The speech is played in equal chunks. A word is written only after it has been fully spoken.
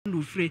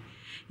free.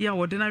 Ya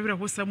wodena wira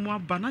hosam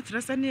aba na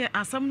kire se ne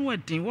asam no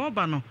adin wo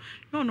ba no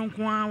no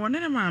nko a wone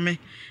ne maame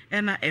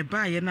ena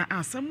eba ye na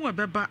asam wo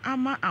beba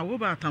ama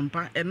awoba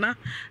atampa ena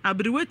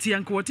abiriwati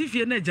anka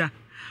wotifie na ja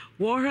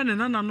wo hwe ne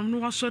nananom no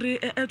wasore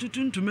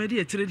etutuntum adi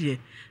akire de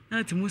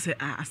na timu se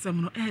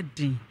asam no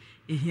edin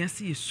ehia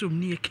se yesom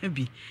ne yeka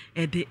bi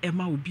ede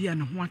ema obi a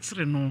ne ho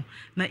akire no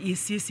na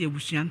yesiesie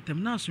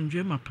abusuantem na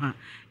asomdwe mapa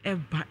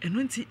eba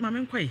eno nti maame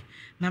nkwai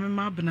na me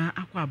mabna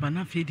akwa aba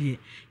na fedie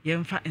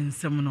yemfa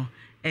ensem no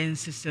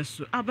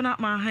ensisesu abna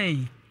ma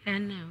han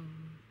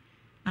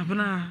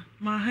abna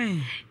ma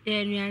han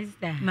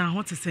nuasta na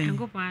ho te sen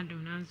ngopon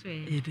adom na nso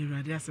e de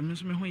rade asem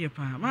nso me ho ye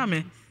pa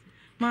maame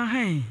ma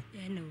han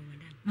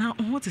na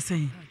ho te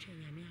sen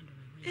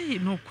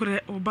no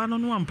kure oba no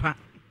no ampa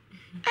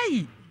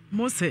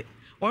mose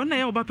ona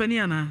ya oba pani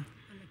ana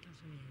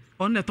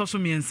ona to so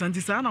mi ensanti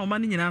sa na o ma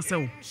ni nyina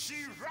asew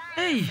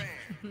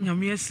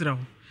nyame asira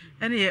wo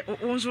ene ye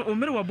wonso o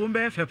mere wabom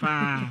be fe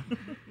pa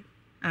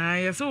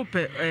yeso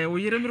pe o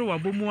yire mere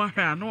wabom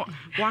ahwa no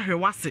wahwe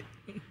wase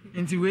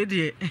nti we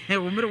de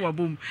o mere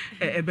wabom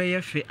be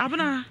ye fe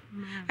abna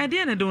e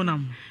de ne do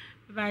nam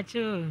ba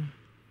cho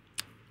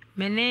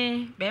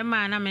mene be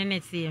ma na mene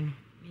tie no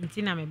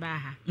nti na me ba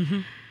ha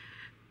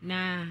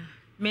na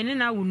mene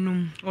na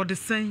wunum o de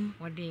sen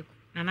o de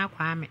nana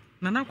kwame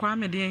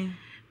de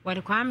o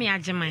de kwame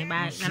agemai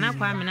ba nana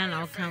kwame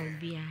na o kan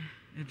obi a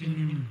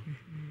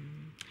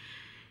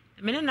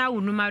mene na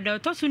wunum a de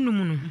to so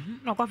num no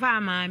na kofa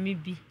ama me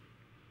bi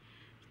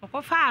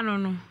okofa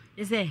no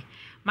ise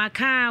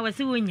maka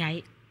wasi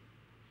wonyai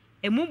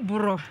emu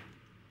buro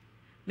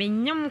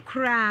menyam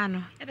kra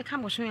no e de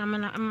kam so yama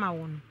na ma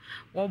wo no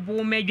wo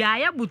bo madwa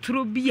ya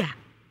buturo bi a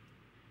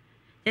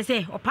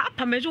ise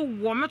opapa mejo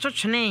wo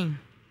metotwene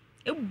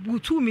e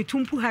butu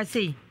mitumpu ha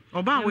sei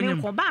oba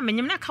wonyam ko ba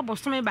menyam na ka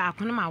bosome ba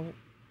ko no ma wo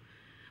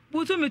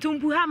butu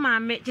mitumpu ha ma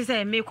me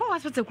ise me ko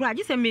hospital kra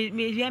ise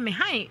me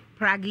han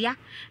pragia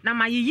na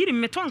ma yiri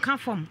me ton ka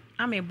fom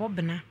na me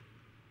bobna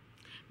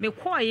me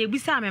ko ye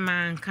bisa me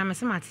man ka me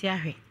se mate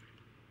ahwe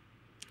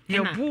ye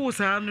bu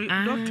sa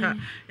doctor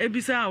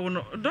ebisa wo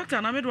no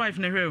doctor na midwife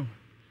na hwe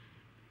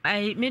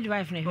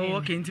midwife na hwe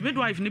okay nti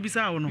midwife ni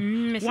bisa wo no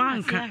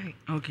wanka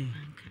okay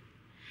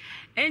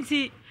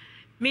enti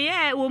me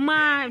ye wo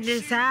ma de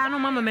sa no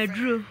mama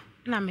maduro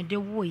na me de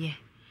wo ye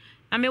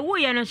na me wo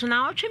ye no so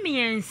na otwe me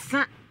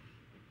yensa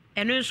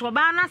eno so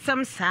ba na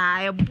sam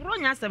sa e bro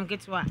nya sam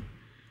ketwa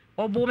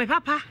obo me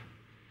papa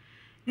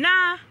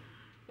na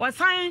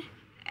wasan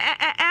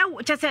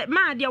chese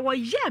ma de wo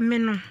ye me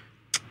no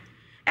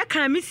e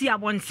kan mi si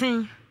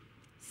abonten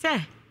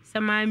se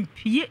ma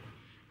mpie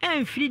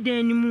enfiri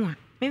dan ni mu a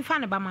me mfa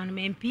ne ba ma no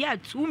me mpie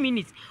 2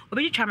 minutes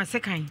obeji twa me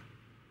sekan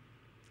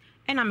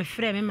e na me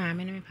frɛ me ma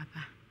me ne me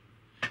papa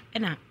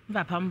ena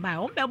papa mba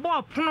o be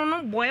bo pono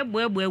no boy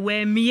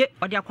wa mie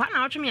o de akwa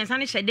na otwe me nsa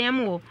ne hyedem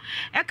wo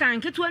e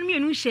kan ketewa no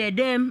mienu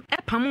hyedem e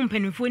pam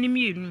mpanimfo ni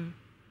mienu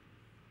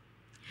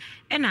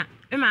ena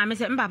me ma me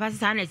se papa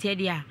sisa na tie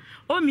dia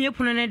o mie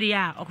pono ne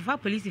dia okofa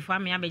police fo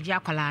am ya beji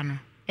akwala no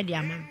e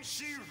dia mam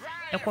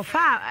e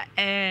kofa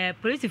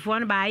police fo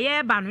no ba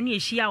ye ba no ne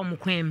ehia o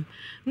mkwam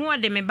no o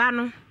de me ba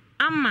no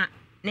ama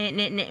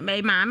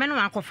ne ma me no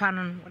akofa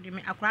no o de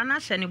me akwala na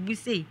hye ne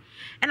busei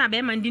ena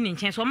be ma ndi ne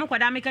nchen so mo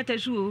kwada me kata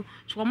su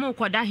so mo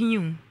kwada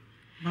hiu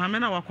maame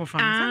na wakofa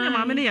sane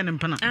maame ne ye ne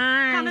mpena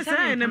kane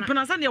se ne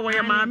mpena sane wo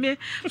ye maame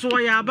so wo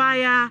ye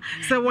abaya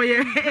se wo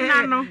ye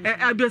nano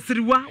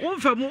abesiriwa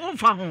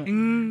wonfa ho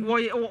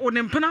wo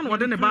ne mpena no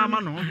de ne ba ama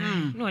no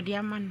no de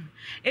ama no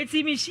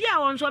eti mi hia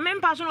won so me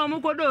mpa so no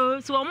mo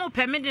kodo so mo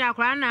pe me de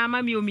akora na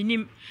ama mi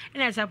ominim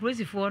ena sa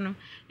policefoɔ no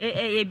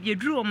e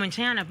duru wo mo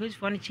nchen na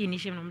policefoɔ no chi ni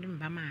hye no mo de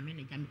ba maame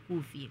na jam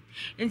ko fie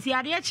enti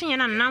ade a chenye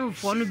na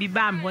namfoɔ no bi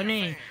ba mbo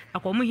ne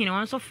akomo hine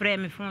won so frɛ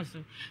me fon so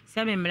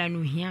se me mra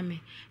no hia me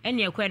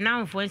ene ekɔ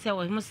namfoɔ se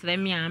wo mo srɛ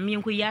me a me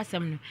nko yi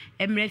asɛm no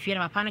emra fie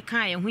na papa no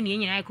kan ye ho ne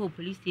nyina ekɔ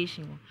police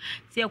station wo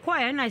se ekɔ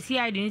ye na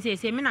CID ni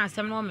se me na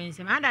asɛm no mo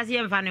nsɛm ada se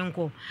ye mfa ne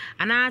nko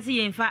ana se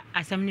ye mfa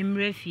asɛm ne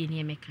mra fie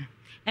ne meka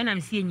ena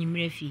me se ye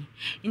nyimra fie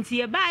nti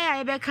ye ba ya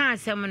ye be kan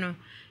asɛm no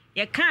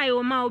ye kan ye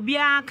o ma obi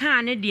a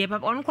kan ne de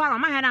papa on kwa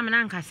ma heda me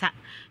na nkasa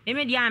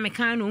me de a me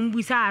kan no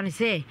mbusa ne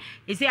se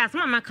e se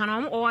asema maka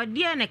no o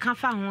de ne ka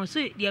fa ho so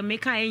de me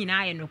kan ye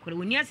nyina ye nokore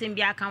oni asɛm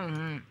bi aka ho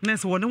na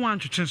se woni wan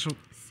twetwe so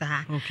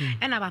sa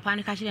ena papa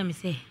ne ka kire me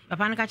se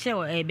papa ne ka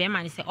kire be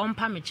ma ne se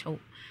ompa me chew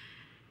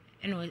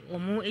ena o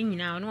mu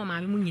enyina no ma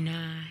me mu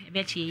nyina e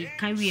be chi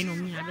kan wie no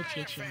mu nyina be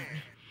chi chi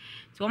me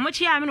so mo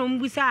chi a me no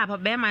mbusa papa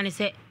be ma ne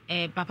se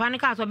papa ne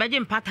ka so be je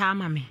mpata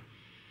ama me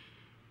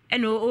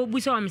ena o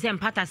busa o me se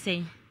mpata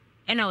sen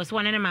ena o so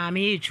ne ma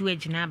me etu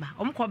agina ba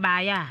o mko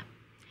ba ya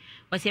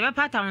o se be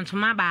pata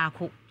ntoma ba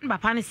ako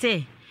papa ne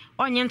se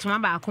onye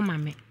ntoma ba ako ma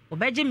me o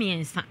be je me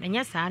ensa na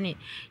nya sa ne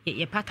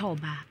ye pata o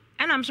ba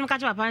ena mso ka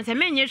che papa ne se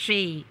menye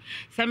hwe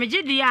se me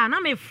gidi ya na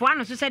me fua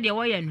no so se de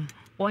wo ye no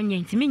onye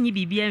ntimi nyi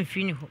bibia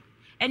mfiri ne ho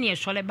ena ye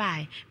hwole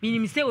bae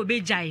minim se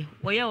obejai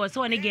wo ye wo se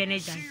woni ge ne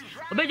jai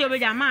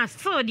obeja ma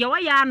so de wo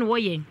ya no wo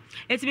ye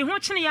eti bi ho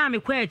chine ya me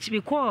kwa achi bi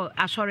ko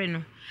asore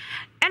no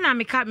ɛna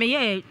meka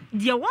meyɛ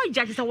deɛ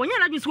wɔgya te sɛ wɔnyɛ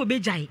na adwene sɛ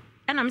wɔbɛgyae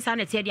ɛna mesa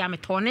na tie deɛ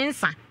ametɔ ne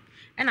nsa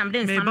ɛna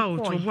mede nsa no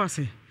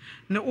kɔɔ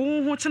na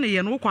wo tene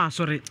ye no kwa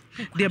asore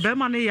de be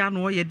ma ne ya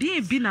no ye de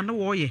bi na ne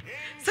wo ye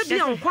se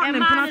de o kwa ne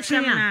mpana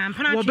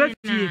tene wo ba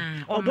fie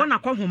obo na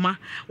kohoma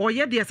o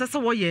ye de sese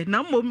wo ye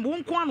na mmom wo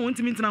nko ano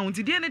ntimi ntina wo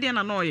nti de ne de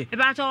na no ye e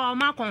ba to o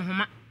ma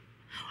kohoma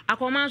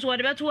akoma nso wo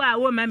de beto a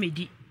wo ma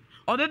medi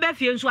obeba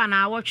fie nso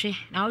ana awotwe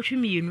na awotwe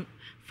mienu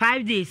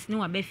 5 days ni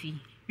wa ba fie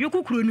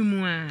yokukuro no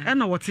mu a e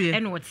na wote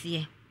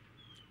ye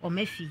o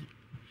ma fie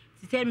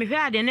tell me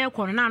where the neck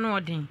on no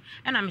odin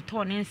and I'm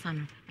torn in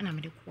son and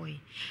I'm the coy.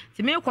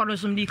 To me quarter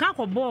some the can't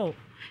ball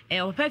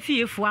or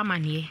perfie for a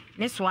money,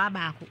 next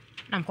swabako,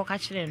 I'm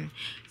cockatching.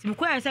 Some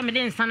queer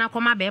somebody in Sana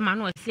Coma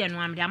Beman or see and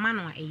one the man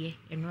or a year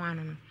and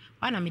one.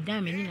 One I'm a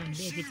diamond in and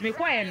bed. It's me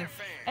quiet.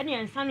 Any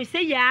and son, we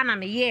say, yeah, and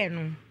I'm a year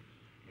no.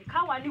 The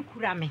cow I do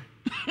kurame.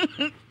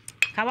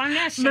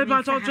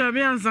 Maybe talk to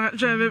me answer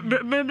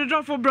maybe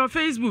drop for bro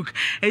Facebook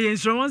e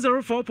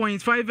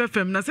 104.5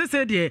 FM na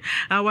say there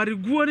our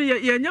guo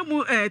ye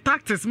nyamu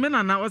tactics me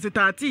na was it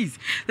artist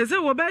they say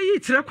wo ba yi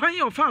kire kwan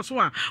ye ofa so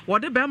a wo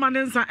de be ma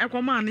ne nsa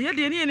ekoma na ye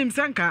de ne enim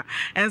senka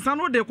ensa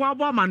no de kwa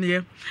abo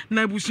amane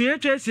na busua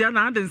atwa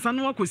na de nsa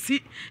no akosi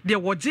de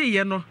wo je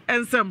ye no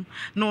ensem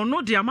no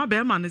no de ama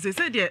be ma ne say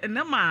there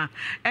ne ma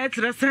e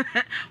kire se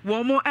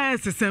wo mo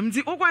sesem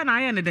di okwa na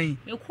aye ne den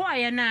me kwa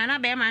ye na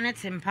be ma ne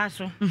tempa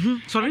so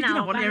sorry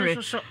dina ho ne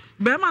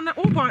be ma ne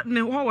wo ne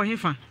ho wo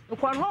hefa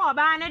ko ho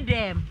ba ne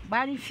dem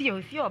ba ne fie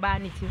ba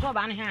ne ti ho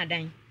ba ne ha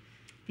dan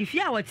ti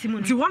fie a wati mu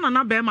nti wona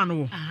na be ma no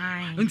wo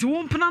nti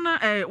wo mpena na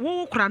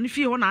wo kura ne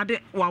fie ho na ade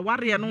wa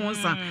ware no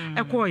nsa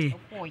ekoye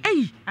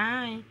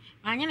ai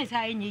anya ne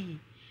sai enye yi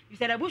you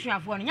said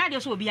abusuafo no nya de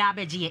so obi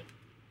abegye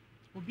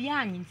obi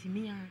anyi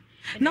ntimi a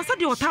na so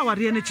de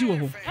otaware na chi wo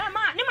ho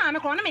ma ne ma me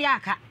ko ne me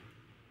yaka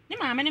ne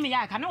ma me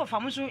yaka na wo fa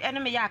musu ne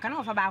me yaka na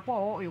wo fa ba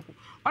ko o yeko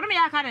o me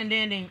yaka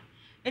den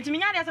ntimi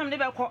nya de sam de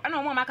be ko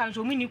na mo maka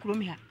nso mu ni kuro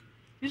mi ha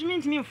yusumi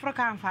ntimi mfro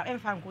ka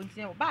mfa nko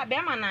ntine ba be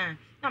ma na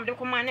me de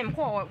ko ma ne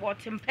ko wo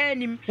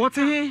tempanim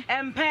wote he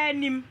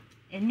empanim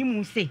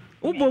enim se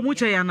wo bo mu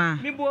che ya na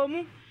mi bo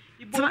mu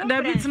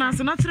da bi tena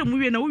se na kire mu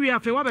wie na wo wie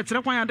afa wa be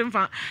kire kwan ya de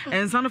mfa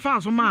ensa no fa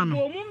aso ma no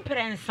bo mu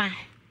mprensa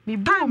mi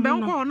bo mu be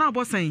ko na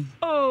abosan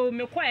oh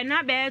me ko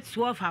na be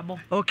 12 abo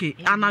okay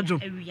anajo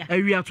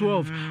awia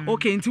 12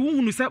 okay nti wo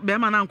hunu se be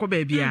ma na anko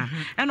ba bia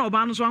e na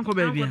oba no so anko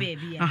ba bia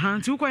aha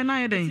nti wo ko na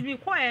ye den nti mi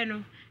ko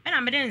no e na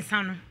me de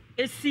nsa no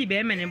esi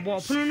be me ne bo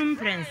pono no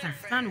mprensa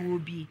na wo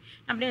bi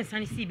na me de nsa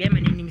ne si be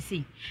me ne nim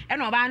si e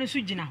na oba no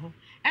so gina ho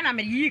e na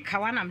me yi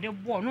kawa na me de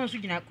bo no so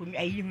gina ko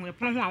ayi hu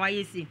pono ho a wa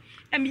ye si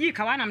e me yi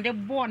kawa na me de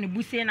bo ne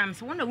buse na me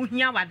se wona wo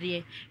hia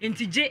wade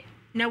nti je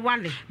na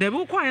wale de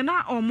bu kwa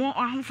na omo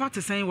ahomfa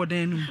te san wo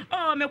dan num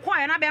oh me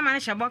kwa na be ma ne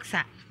hye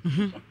boxer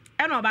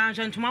e na oba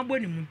nso ntoma bo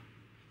ne mu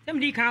sem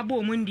di kan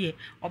bo mu ndie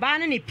oba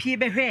ne pie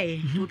be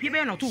hweye to pie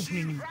be no to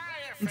opunu ni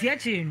nti a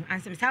chi no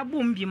ansem sa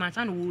bo mu bi ma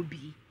sa no wo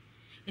bi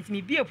nti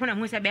me bie po na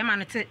hu se be ma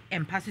no te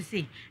empa so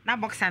sei na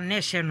boxer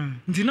na hye no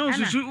nti na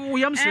osusu wo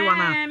yam se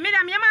wana me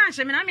da me ma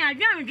hye me na me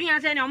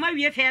adwan se ne o ma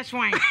wie fe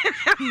swan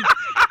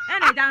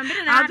ene da me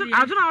na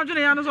aduna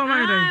ya no so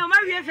ma den o ma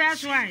wie fe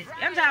swan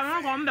em sa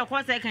mo ko mbe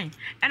ko second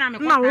ena me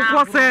ko na wo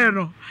ko se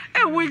no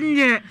e wo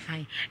nye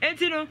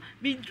enti no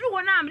bi dru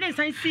wo na me den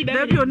san si be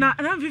da bi o na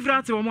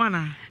fifra te wo mo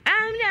ana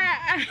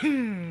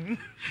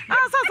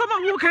so ma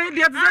wo kan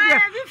dia te dia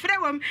fifre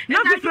wom na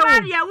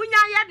fifre dia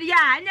wunya ya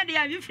dia anya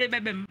dia fifre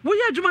bebem wo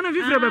ya adwuma na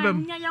fifre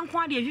bebem nya ya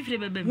nko dia fifre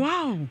bebem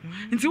wow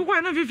nti wo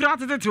ko na fifre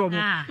atete wo mo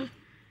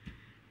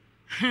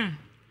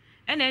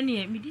ena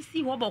ene me di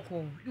si wo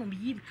boko no me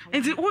yi ka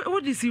nti wo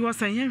di si wo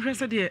san yen hwɛ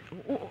sɛ de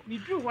me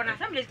dru wo na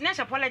assembly na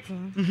sha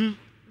politin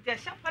the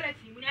sha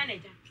politin mu na na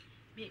ja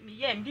me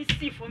ye me di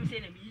si form say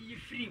na me yi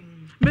free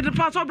mu me de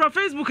pass over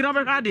Facebook na be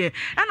hwa de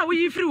ena wo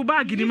yi free wo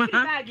bag ni ma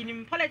bag ni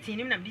politin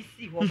ni na me di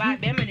si wo ba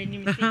be ma na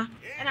nim si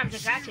ena me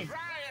ka che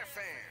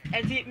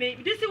enti me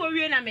di si wo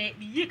wie na me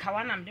yi ka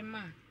wa na me de ma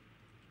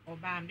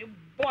oba me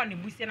bo ne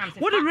busie na me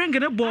what the ring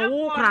ne bo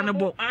wo kra ne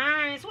bo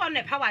so one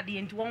ne power de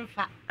enti won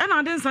fa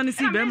ena de nsa ne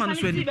si be ma no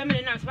so ani si be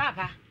me na so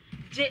papa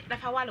je da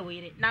fa wale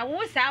we na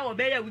wo sa wo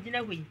be ya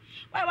wugina hwi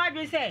why wa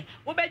dwe say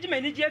wo be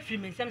gima ni je afiri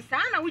me nsem sa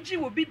na wo gi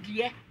wo bi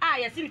die a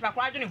ya si nipa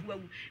kwa adwe ne ho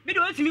awu me de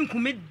otimi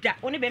nkume da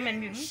one be ma ne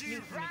me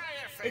nkume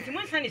enti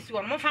mo nsa ne si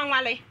wo mo fa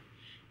wale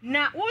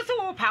na wo so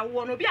wo pa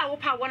wo no bi a wo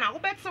pa wo na wo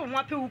be te wo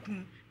apɛ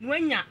wukunu no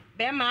anya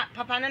be ma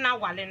papa ne na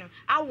wale no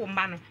awo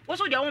mba no wo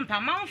so de wo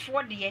mpa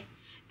manfo de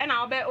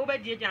ena wo be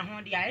die gina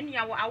ho de a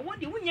enia wo awo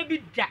de wonya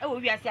bi da e wo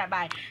wiase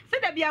abai se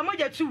da bia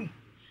moja tu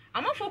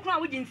amafo kura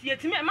wo jinti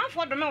yetimi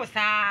amafo do me wo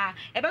saa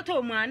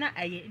ebeto mu ana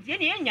aye nti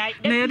ne enya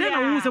na yede na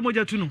wo se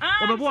moja tu no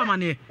obebo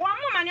amane wo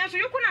mo mane so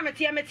yuko na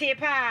mete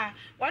pa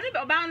woni be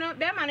ba no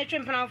be ma ne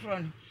twempena afro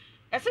no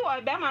ese wo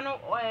be ma no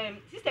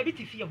sister bi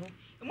tifie ho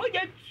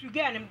moja tu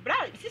ga ne bra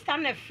sister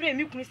na frame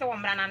mi kunu se wo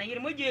mra na na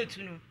yere moja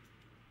etu no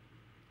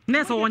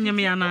nesa wonyem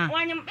ya na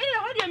wonyem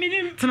ho de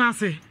minim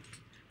tenase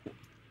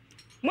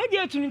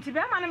moja etu nti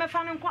be ma no me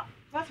fa ne nkwa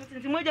hospital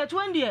nti moja tu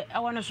ndie e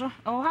wo ne so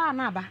e wo ha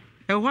na aba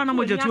ho na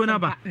mogatuo na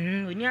ba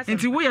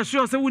enti wo ye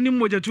sure say wonim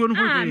mogatuo no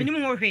ho hwe minim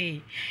ho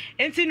hwe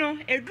enti no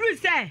eduru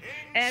say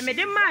me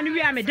de ma no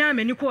wi a me dan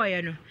mani ko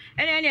ye no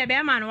ene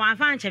be ma no wan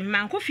fa nche me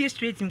man ko fie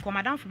straight m ko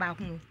madam fo ba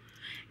ko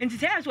enti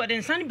say so de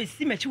nsan be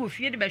si machi wo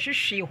fie de be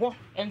hwehwe ho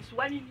enso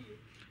wani ni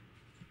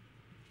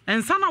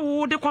ensana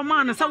wo de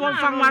kwama na say won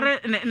fa nware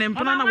ne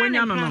mpona na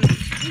wanya no no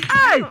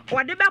ai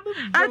wode babu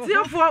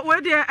atiefo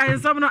we de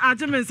ensam no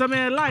ensam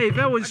live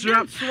e won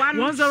sura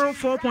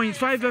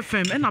 104.5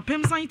 FM na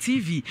Pemsan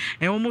TV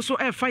e wo mo so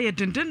e fa ye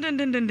den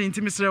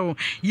timisre wo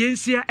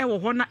yensia e wo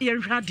ho na ye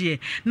hwa de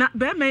na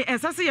be me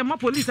esase ye ma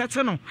police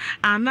ate no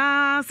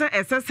ana se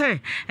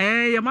esese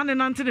ye ma ne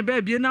nante ne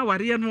ba bie na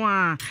ware no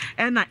a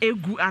e na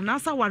egu ana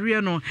sa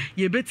ware no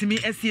ye betimi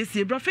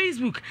asiesie bra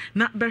Facebook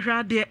na be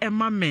hwa de e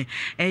ma me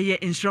ye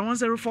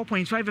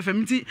 104.5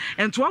 FM ti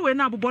entoa we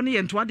na abobɔ ne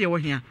ye entoa de wo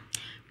hia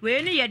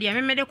we ni ye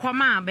de me de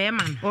koma be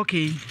man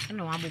okay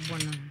na wa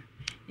abobɔ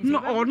no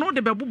no no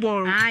de be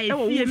bobɔ e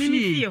wo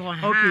fie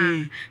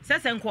okay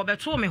sese nko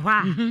beto me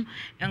hɔ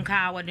a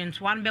nka wo de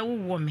ntoa no be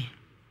wo me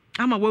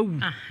ama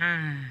wawu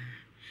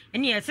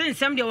eni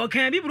esensem de wo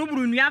kan bi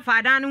buruburu nua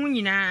fa dan no ho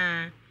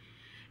nyina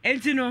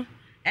enti no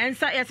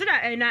ensa yese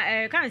da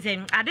na kan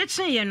se ade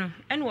kyen ye no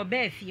ene wo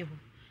ba fie ho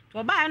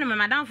to ba ya no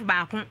madam fo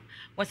ba ko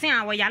wo sen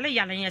a wo yale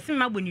yese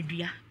ma bɔ ni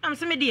dua am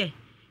se me de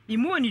mi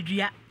mu oni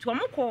dua to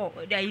mo ko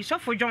da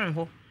yisofo dwon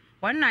ho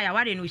won na ya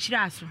ware no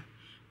chira aso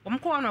won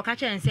ko no ka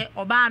chen se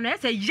oba no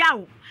ese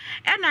yawo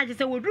e na je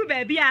se woduru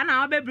ba bia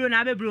na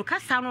obebro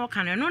kasa no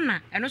ka no na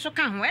eno so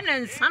ka ho e na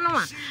nsa no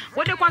a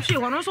wo de kwa hwe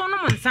ho no so no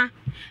mo nsa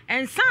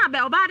ensa be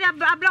oba de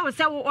abla wo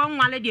se won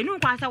wale de nu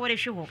kwa sa wo de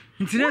hwe ho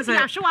ntine se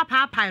ya hwe wa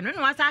papa no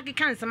no wa sa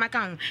ka nsa maka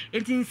ho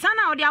enti nsa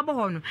na wo de abo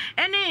ho no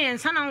ene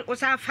nsa na wo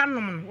sa fa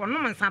no mo no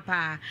nsa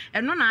pa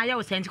eno na aya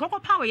wo se enti kokko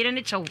pa wo yire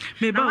ne chewo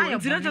me ba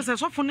ntine se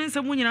so fo ne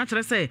nsa mu nyina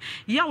kire se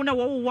ya wo na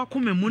wo wa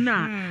koma mu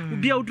na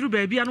bia woduru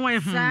ba bia no wa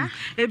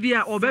e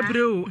bia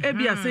obebre o e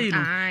bia sei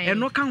no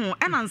eno ka ho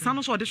e na nsa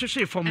no so de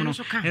hwehwe fom no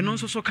eno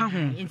nso so ka ho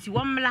enti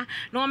wo mla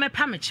na wo me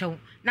pa me chewo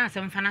na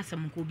asem fa na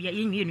asem ko bia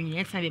yenwie no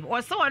nyensa be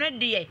o se wo ne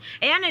de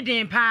e ya ne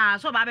den pa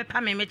so ba be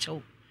pa me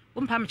chewo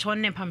wo mpa me chewo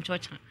ne mpa me chewo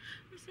chan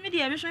me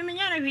de me so me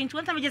nya na hwi nti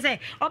wonta me je se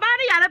oba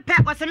ne yare pe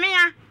o se me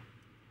ya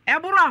e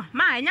buro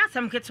ma enya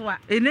asem ketewa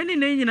eneni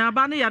ne nyina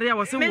ba ne yare a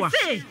wo se wa me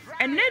se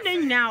eneni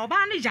nyina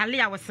oba ne jale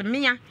a wo se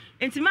me ya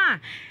enti ma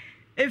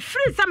e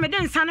free sa me de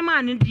nsa ne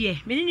ma ne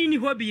de me ni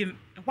ho biem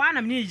hwa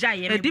na me ni ja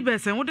ye me di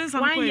besen wo de nsa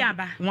no ko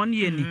 1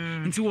 year ni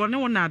nti wo ne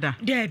wo na ada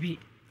Debbie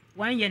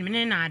 1 year me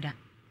ne na ada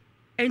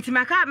enti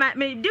maka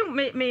me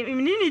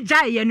ni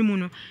ja ye ne mu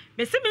no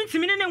me se me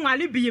ntimi ne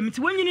nwale biem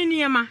ti wonyini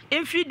niema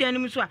emfiri dan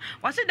mu so a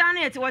wo se dan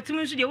na yete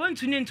wotem so de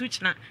wontu ne ntu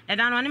kina e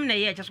dan no ne me na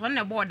ye kyeso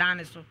ne bo dan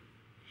ne so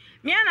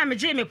me na me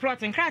je me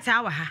plot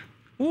nkrata wa ha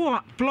wo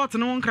plot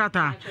no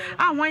nkrata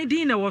a wan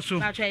din na wo so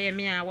ba twa ye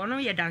me a wono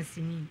ye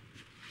dansini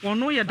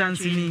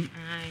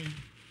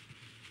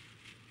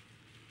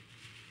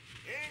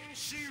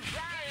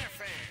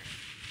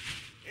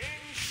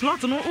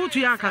plot no utu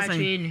ya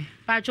kasan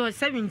ba twa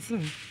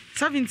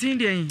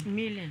 17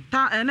 million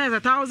ta na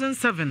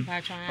 1007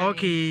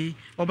 okay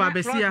oba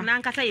besia na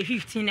nkasa ye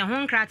 15 e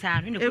ho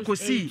nkrata no ne ko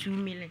 2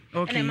 million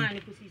okay ma ne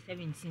ko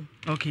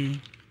 17 okay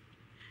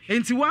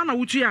enti wa na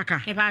wutu ya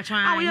ka e ba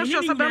twa wo ye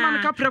sure se be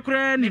man ka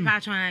prekura ni e ba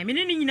twa me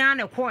ni nyina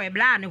na ko e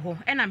bla ne ho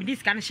e na me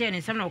diska ne share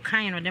ne sem na o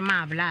kan no de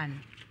ma bla ne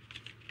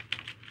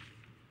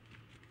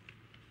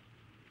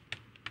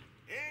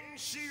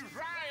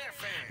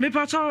me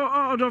pacha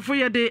odofo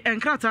ye de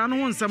enkrata no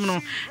nsem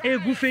no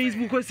egu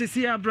Facebook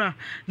osisi abra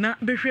na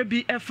behwe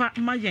bi efa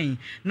mayen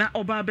na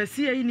oba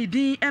besia yi ni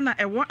din na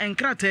ewo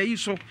enkrata yi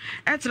so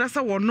e kire se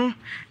wono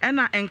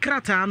na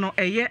enkrata no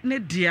eye ne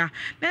dia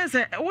na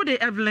se wo de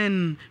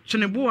Evelyn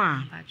Chinebo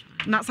a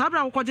na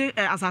sabra wo koje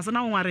asase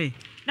na wonware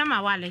na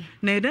ma wale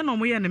na ede no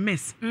mo ye ne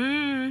miss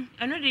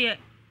eno de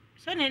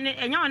so ne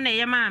enya won na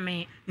ye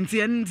maame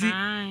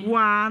nti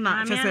wa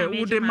na se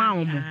wo de ma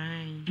wo mo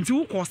nti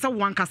wo ko se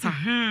wankasa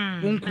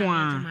wonko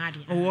a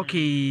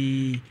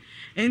okay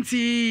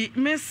nti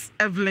Miss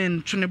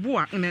Evelyn Chinebo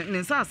a ne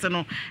nsase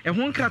no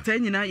ho nkrata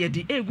nyina ye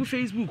di egu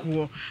Facebook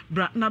wo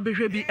bra na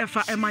behwe bi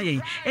efa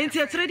emayen nti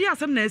etredi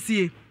asem na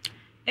asie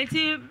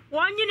enti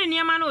wonyine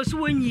niema na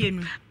osu wonyie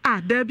nu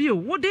da bi o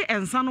wo de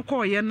ensa no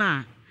ko ye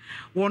na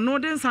wono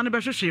de nsa no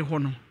behwehwe ho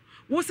no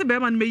wo se be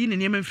ma no meyi ne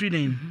niema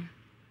mfiri nan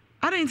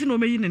ara nti no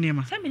meyi ne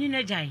niema se meni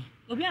na jai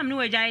obi am no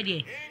wajai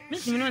de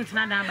misi no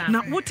ntena da ba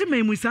na wote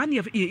memu sa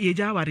na ye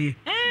jaware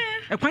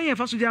ekwan ye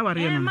fa so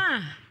jaware no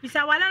ma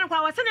bisa wala no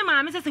kwa wase ne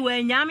maame se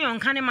wanya me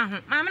onka ne ma ho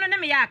maame no ne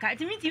me yaka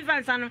enti miti fa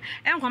nsa no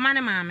enkoma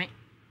ne maame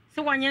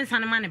se wonye nsa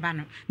ne ma ne ba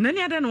no na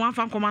ni ade no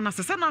wanfa nkoma na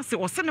se na se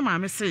wose ne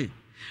maame se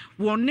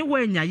wonne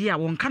wanya ye a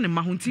wonka ne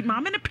ma ho nti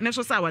maame ne pene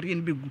so sa aware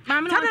ne begu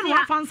tade no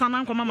wanfa nsa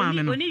na nkoma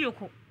maame no oni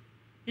yoko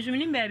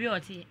isumini ba bi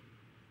ote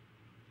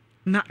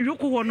na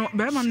yoko ho no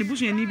ba ma ne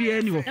busuani bi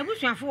ani ho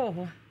ebusuafo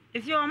ho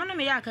efi o ma no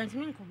me yaka enti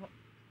minko ho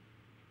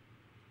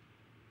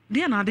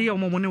dia na de ye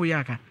omo ne wo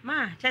yaka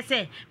ma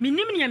chese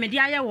minim ne me de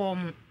aye wo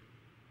mo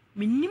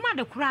minim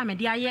ade kura me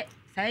de aye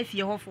Say if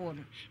you ho for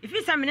no. If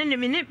you say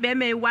me be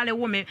me wale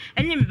wo me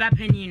enye me ba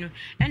pani no.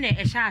 E na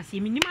e sha ase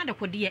me nima de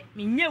kode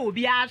me nya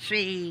obi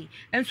ahwe.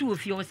 Enso wo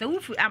fie wo say wo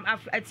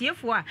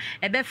atiefo a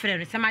e be frɛ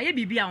no. Say ma ye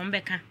bibi a wo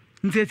be ka.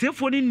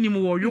 Ntetiefo ni nim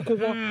wo yoko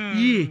ho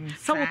yie.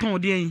 Sa wo ton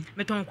de yin.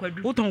 Me ton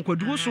kwadu. Wo ton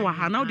kwadu wo so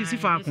ha na wo de si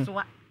fa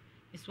ko.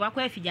 Eso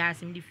akwa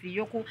afiase me de firi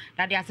yoko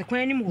da de ase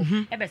kwan nim ho.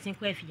 E be sin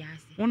kwa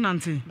afiase. Wo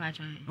nante. Ba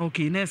chan.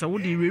 Okay, na esa wo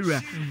de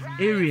rewura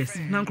areas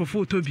na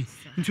nkrofo tobi.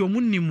 Nti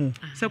omu nim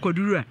se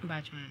kwadurura.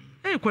 Ba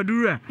chan.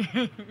 Kwadurura.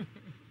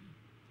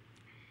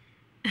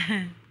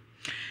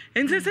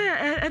 Enti se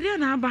e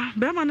na aba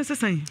be ma ne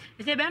sesan.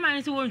 Se be ma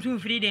ne se won tun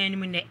firi den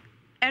nim ne.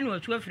 Eno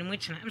atu afiri mu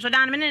kina. So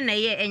dan me ne na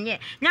ye enye.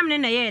 Nyam ne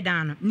na ye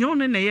dan no. Nyo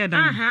ne na ye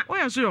dan. Wo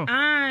ya so yo.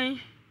 Ai.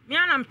 Me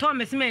anam to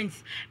me cement.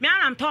 Me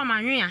anam to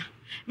manwea.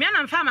 Me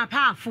anam fa ma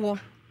paafo.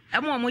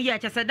 Emo mo ye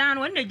kyese dan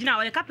no na gina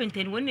o ye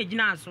carpenter no na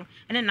gina aso.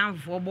 Ene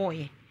namfo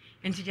boy.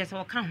 Enti kyese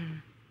o ka ho.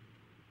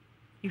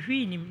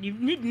 Ihwi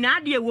ni na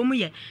de ewo mu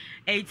ye.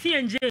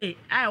 TNJ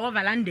ai wo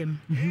valandem.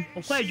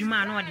 Okwa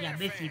adwuma na o de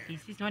abefi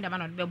pieces no de ba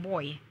na be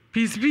boy.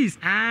 Peace.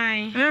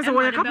 Ai. Yes,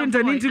 wo ye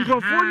carpenter ni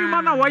nkrofo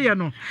nyuma na wo ye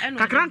no.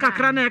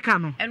 Kakran na e ka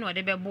no. Ene o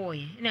de be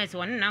boy. Ene se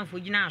won namfo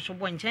gina aso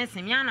bo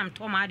nkyese me anam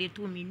to ma de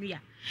to me nua.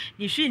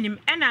 Ni hwi nim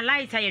ena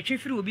light aye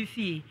twefiri obi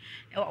fie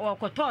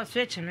okoto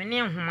switch no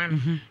ne nhoma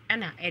no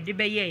ena ede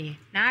be ye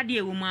na ade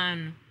ewo mu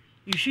an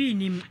ni hwi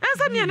nim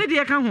ensa ne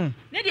de ka ho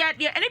ne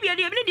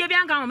de bi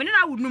anka ho me ne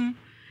na wudum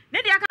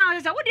ne de ka ho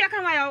se wo de ka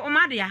ho ya o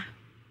made ya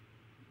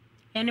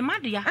ene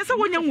made ya ensa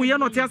wonya nwuye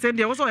no te ase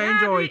de wo so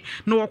enjoy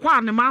no wo kwa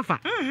ne mafa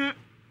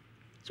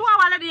so wa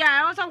wala de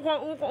ya wo so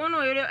ko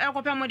no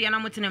ekopɛ mo de na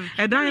motenem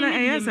edan na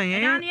eyensa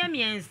edan ya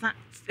miensa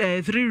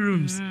 3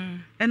 rooms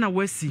ena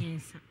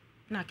wasi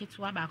na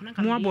ketwa ba ko na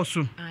ka mo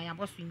aboso ya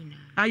boso nyina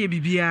aye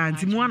bibia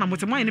nti mo ana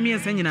mote mo aye ne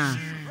miensa nyina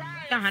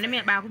ya hane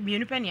me ba ko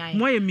bienu pe ne aye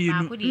mo aye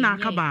mienu na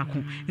aka ba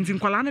ko nti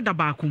nkwala ne da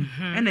ba ko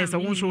ena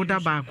esa won so da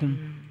ba ko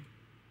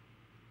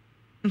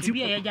nti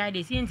bi ya ja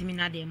de si ntimi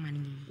na de man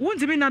yi won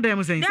ntimi na de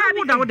mo sen sa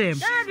wo da wo dem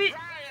dabi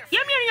ye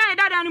mienu nya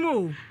da da ne mo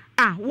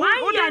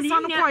wo da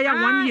san ko ya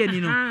 1 year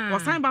ni no wo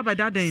san baba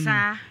da den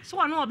sa so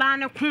no oba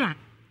ne ko a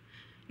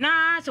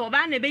na so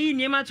oba na be yi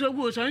niema to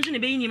agu so nso na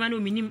be yi niema na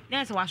ominim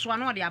na se waso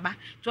na ode aba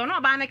to no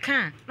oba ne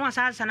kan na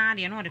wasa sa na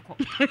ade na ode ko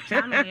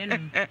sa no ye no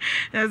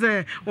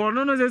ese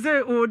wono no se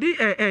odi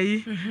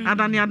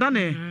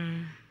adane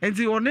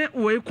enti one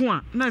wo eku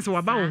a na se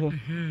waba wo ho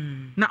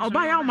na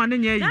oba ya o ma ne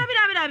nya yi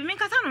dabi min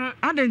kasa no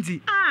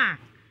adenti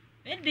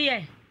e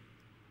de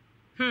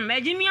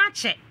majimi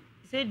ache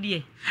se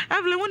die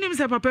Evelyn wonim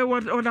se papa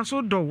what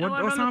so do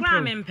what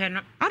sample me mpe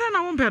no ada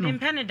na wo mpe no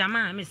mpe ne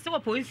dama me se wo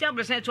polisi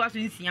abrosan to aso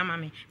nsia ma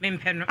me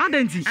mpe no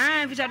adenti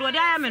fisha do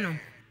aya me no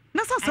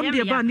na sa sam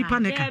de ba nipa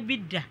ne ka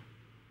bida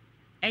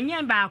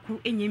enye ba aku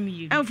enye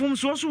miye enfom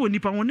so wo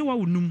nipa woni wa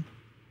wonum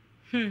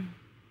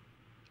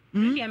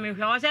ya me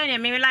hwa wase ne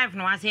me life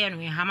no wase no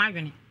ha ma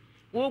dwene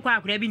wo kwa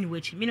akura bi ni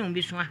wachi me ne wo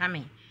bi so ha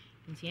me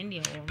nti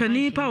ende o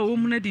pani pa o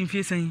mu na di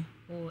mfie san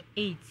o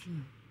 18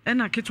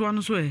 ena ketwa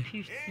no so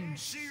 15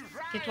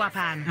 ketwa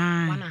pa no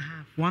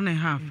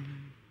 1.5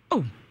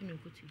 oh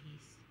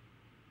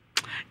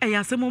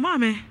ya se mo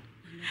mame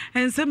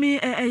ensemi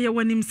ye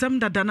wanim sam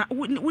dada na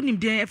wonim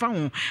den efa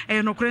ho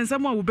no kure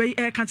nsam a wo be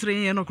ka kire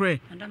ye no kure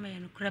ndama ye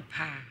no kure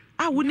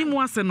pa wonim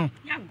wase no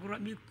ya gro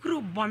mi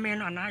kuru bome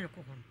no na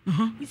ayoko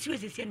ho mi siwe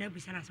sese na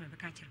abusa na so be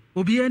ka kire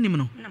obi anim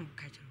no na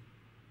ka kire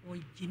o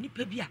je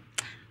nipa bia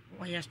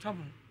o ye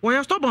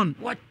stubborn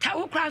wo ta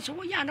wo kra so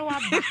wo ya na wa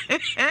ba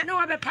na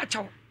wa be pa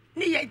chaw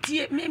ni ye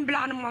tie me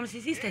mbla no mom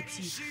sister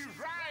tie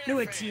na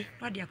wa tie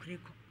wa de akure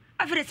ko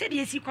afere se de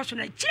esi ko so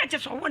na chire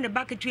so wo ne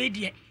ba ka tu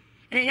edie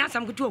ene nya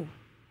sam ko tu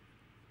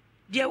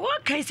de wo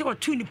kan se wo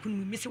tu ni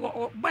punu mi se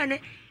wo ba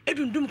ne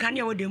edundum kan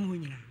ya wo dem ho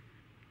nyina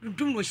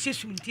dundum no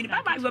hyesu ntini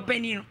baba yo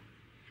pani no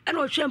ene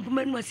o hwe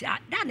mpuma no se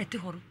da na te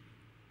horo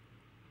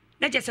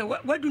na je se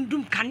wo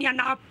dundum kan ya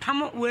na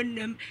pam wo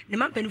nem ne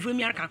man pani fo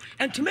mi arka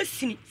entuma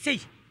sini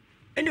sei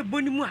ene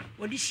boni mu a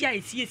wo di hia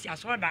esi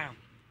aso da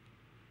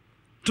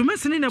tuma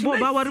sini ne bo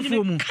ba ware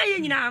fo mu kan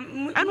nyina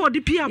ene o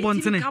di pia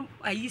bontene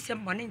ayi se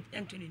mbone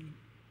entone ni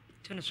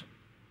tone so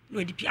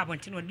no di pia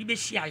bontene o di be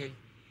hia yo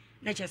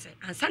na je se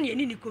ansa ne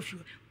ni kofi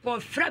ko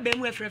fra be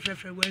mu fra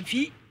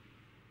wanfi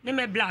ne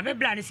me bla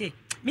ne se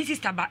mi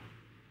sister ba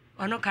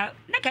ono ka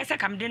na ka se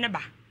kam de ne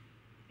ba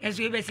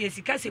ezo be se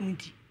sika se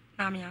munti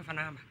na me anfa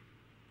na ba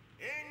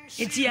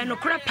enti ya no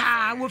kra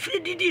pa wo firi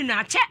didi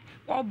na che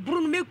o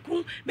bru no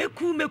meku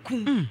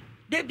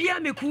de bia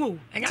meku o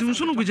anya ti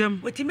nso no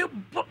gujam woti me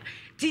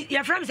ti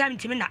ya from sam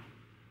ntimi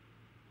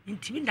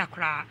na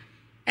kra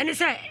ene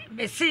se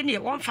me se ne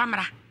won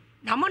famra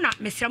na mo na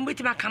me sram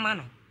beti ma kama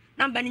no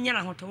na mba ni nya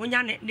na hoto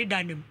wonya ne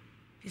danam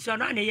ti so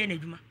no na ye na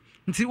adwuma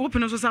nti wo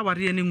pene so sa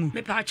aware ne ngu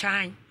me pa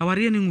chan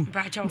aware ne ngu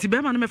nti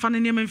be ma no me fa ne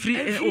ne ma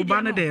mfiri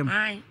oba ne dem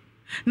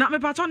na me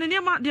pa to ne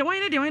ma de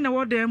wan na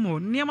wo dem o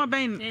ne ma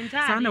ben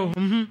sa na wo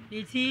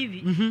the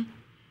TV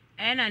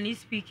and any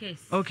speakers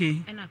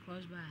okay and a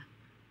crossbar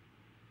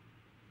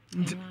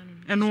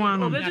and one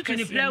obetu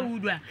ni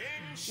plywood a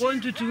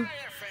 1 to 2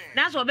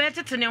 na so be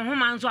tete ne ho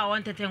man so a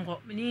won tete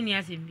nko ni ni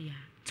asem bia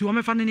ti wo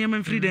me fa ne ne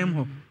man freedom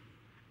ho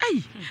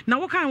ai na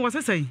wo kan wo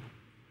sesai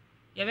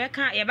ye be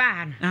kan ye ba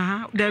ha no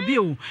aha da bi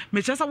o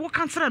me chesa wo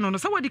kan sere no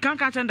so wadi kan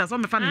ka chenda so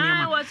me fa ne ne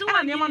ma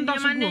ana ne man da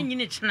so na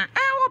nyine china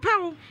wo pe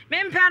wo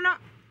me mpa no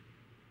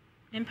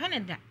me mpa ne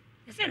da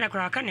se na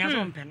kura kan ya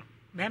so mpa no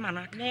be ma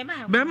na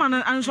be ma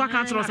na anso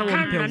aka chero so wo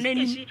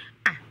mpe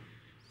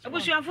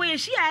abusuafo ye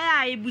hia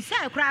ya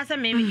ebusa kura asa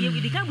me ye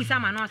dika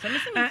busa ma no so me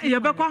se ye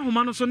be kwa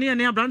homa no so ne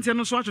ne abrante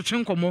no so atwetwe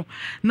nkomo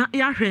na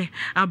ya hwe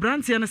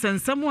abrante no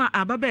sensem a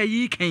ababa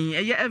yi kan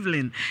ye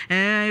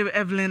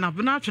Evelyn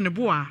abuna atwene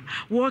bo a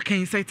wo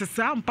kan sai te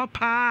sa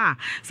mpapa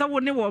sa wo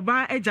ne wo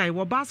ba agyan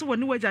wo ba so wo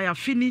ne wagyan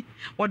afini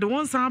wo de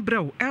won san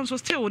brew enso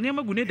still ne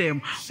magu ne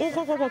dem wo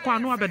kokokokwa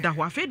no abeda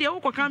ho afi de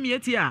wo kokam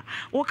yeti a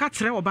wo ka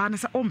kire wo ba ne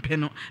sa ompe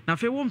no na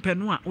afi wo mpe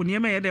no a oni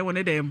ma ye de wo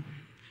ne dem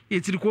ye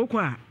tiri kokko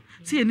a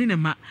si eni ne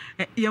ma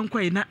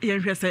yenkwai na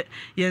yenhwe se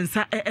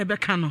yensa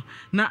ebeka no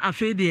na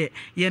afi de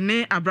ye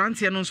ne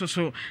abrante no nso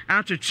so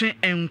atwetwe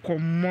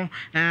enkommo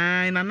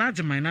na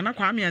najeman na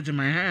kwame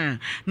ajeman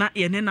na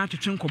ye ne na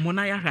atwetwe enkommo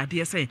na ya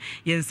hwade se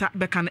yensa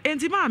beka no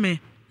enti maame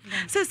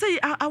se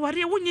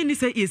aware wonyi ni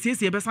se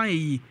yesiesie besan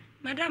yi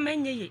madam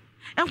enye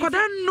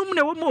enkwada num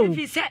ne wo mo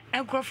fi se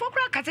enkrofo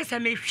kra ka se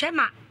me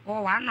hwema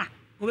wo wa na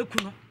wo beku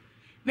no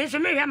me se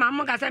me hwema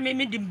mo ka se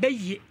me di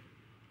baye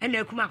ena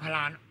akuma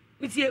kwala no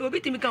uti obi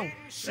timi kan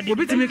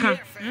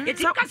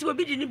eti ka se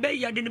obi di ni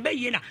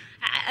baye na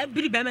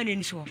biri ba ma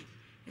ni so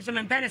so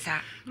me mpene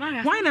sa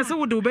why na se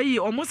wo de obayi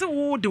omo se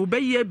wo de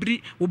obayi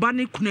abiri wo ba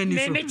ne kuna ni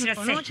so me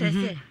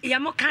kyerese ya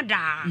mo ka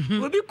da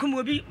obi kum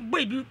obi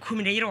boy bi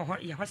kum ne yire ho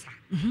ya ho sa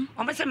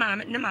omo se ma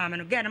ne ma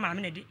no ga ne ma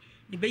me ne di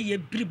baye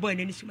abiri boy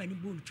ne ni so ma ni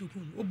bolu chuku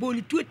o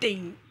bolu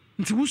tueten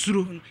nti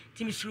wusuro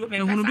ti mi suro me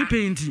hunu bi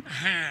penti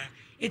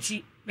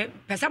eti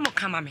pesa mo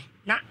kama me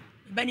na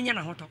ba ni nya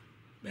na hoto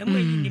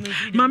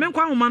Mama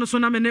nkwa homa no so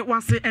na me ne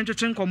wase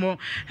entwetwe nkomo.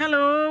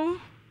 Hello.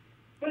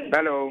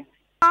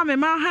 Mama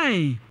ma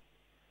hai.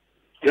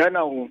 Ya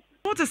na wo.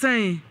 What to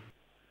say?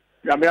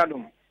 Ya me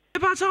adom. E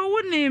pa cho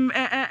wonim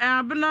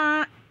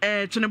abna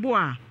chenebo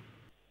a.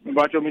 Me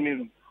ba cho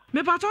mininu.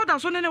 Me pa cho da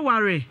so ne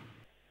ware.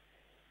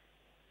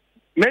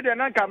 Me de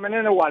na ka me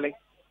ne wale.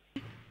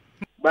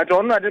 But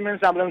onu ade me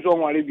nsablam so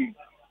wale bi.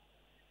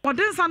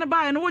 Odin sa ne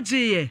ba e no wo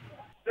giye.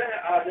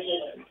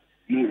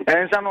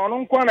 Ensa no onu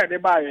nkwa na de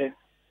ba ye.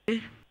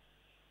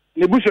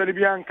 Ne buso ni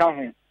bia nka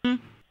ho.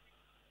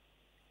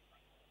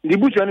 Ne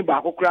buso ni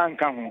ba kokura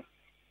nka ho.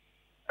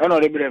 E no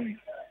de brem.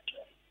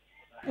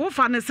 Wo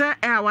fa ne se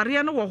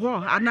aware no wo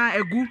ho ana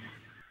agu.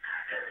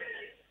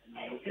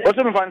 O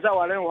se me fa nsa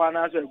wale ho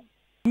ana se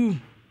agu.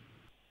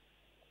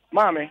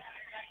 Mame.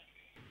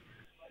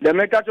 De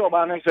me ka cho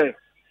ba ne se.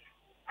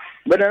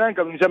 Be de na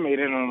nka mi se me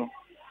ire no.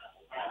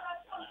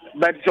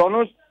 But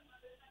sono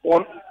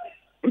on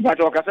ba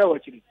to ka se wo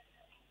chiri.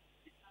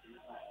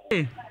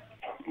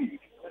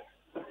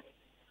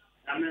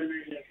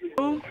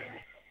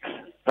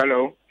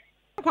 Hello.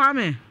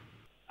 Kwame.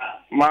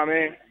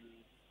 Mame.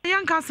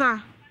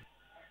 Yankasa.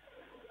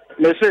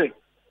 Me say.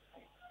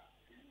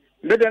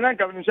 Be de na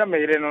kam nsa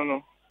mere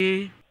no.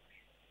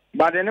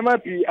 Ba de ne ma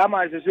pi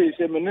ama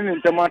se me ne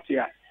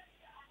ntamatia.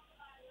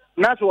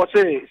 Na so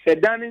say se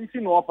dan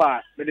nti no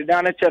opa be de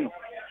dan che no.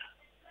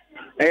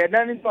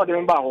 Dan nti o de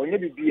mba ho nye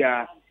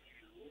bibia.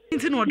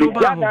 Nti no do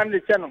ba ho.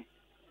 Dan che no.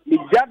 Mi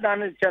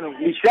jadan che no.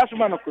 Mi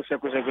siasuma no kose.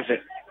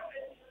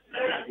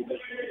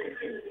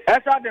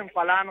 Esa de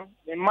nkwala no,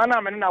 me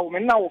mana me na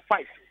wo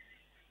 5.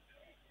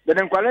 De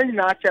nkwala ni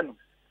na che no.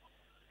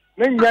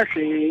 Me nya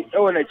hwe e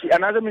wo na chi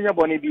anaza me nya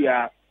bone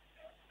bia.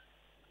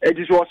 E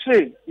dis wo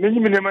say, me nyi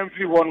me na man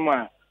free one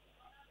ma.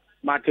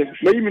 Mate,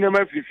 me nyi me na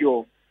man free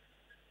fio.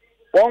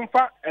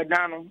 Onfa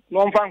edan no, no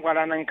onfa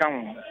nkwala na nka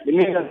ho. Me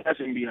ni na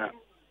asem bia.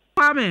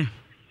 Kwame.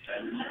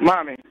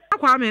 Mame.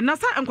 Kwame, na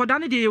sa nkwada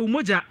ne de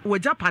umoja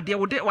waja pade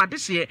wo de wade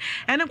hye.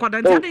 Ene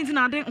nkwada nti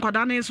na de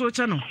nkwada ne so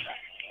che no.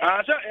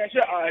 So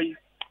ai.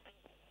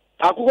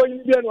 Akuko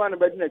yin bi anu an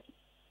ba dina ki.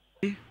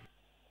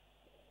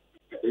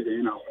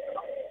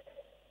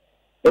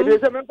 E de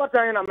se men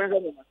patan na men se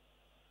mo.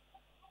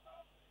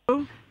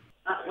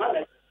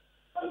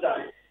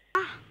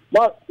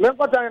 Ba men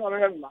patan na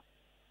men ma.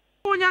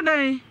 Onya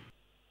den.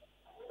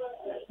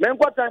 Men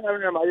patan na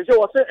men ma. You say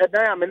wo say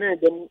edan ya men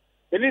dem.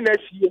 Eni na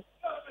hie.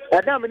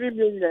 Edan men ni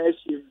nyina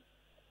hie.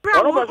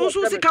 Bra wo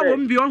so sika wo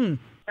mbi ohun.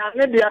 Na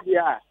ne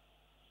dia.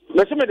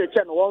 Me se me de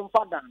che no wo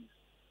mfa dan.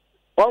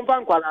 Wo mfa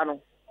nkwala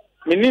no.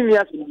 Menini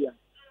asindia.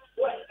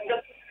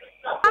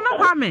 Ana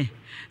Kwame,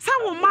 sa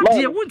wo ma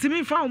de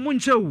wuntimi fa wo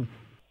nche wu.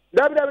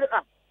 Dabi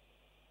ah.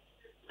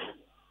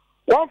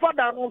 Won fa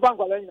dan won fa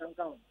nkwala nyina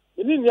nka ho.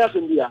 Menini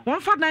asindia.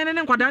 Won fa dan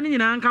ne nkwada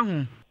nyina nka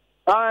ho.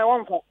 Ah,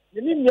 won fa.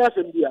 Menini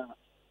asindia.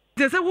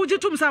 Te se wo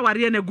jitum sa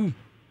ware na gu.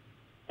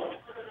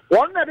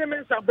 Won na de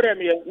men sa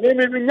brem ye. Ni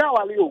me nya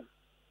wale yo.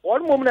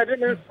 Won mom na de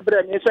men sa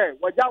brem ye say,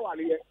 wo ja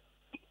wale ye.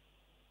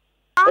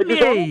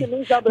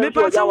 Me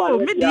paso wo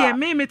me die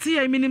me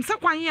tie minim se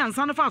kwan ye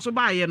ansa no fa so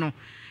baaye no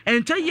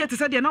encha ye te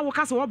se de na wo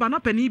ka se wo ba na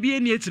pani bi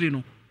eni etiri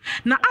no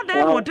na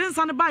adan no den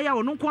san ba ya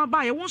ono nko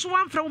ba ya won so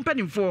wan fra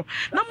mpanimfo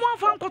na mo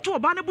afo ankoto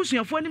oba na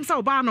busuafo anim sa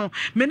oba no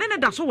menene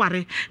da so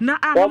ware na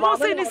mo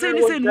se ni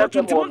mo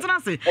tunti mo ntana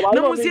se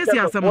na mo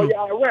siesie asem no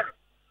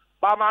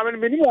ba ma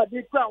me ni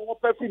ade kra won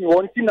pafi ni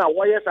won ti na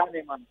wo ye sa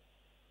ne man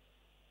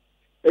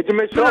eti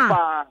me so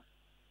pa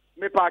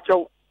me pa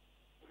cho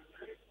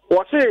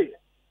wo se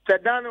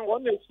tedan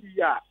won na su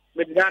ya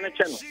me dan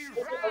che no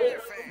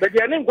be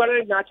de ne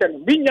ngware nya che no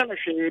binya no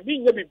hwe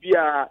binya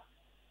bibia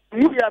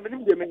mu ya me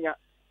nim de menya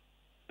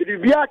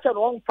bibia che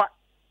no on fa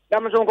da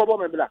me so nko bo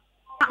me bla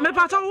me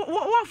pa cho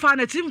wo fa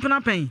na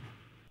timpna pen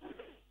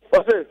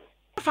wo se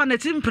fa na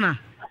timpna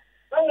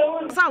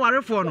sa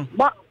warefo no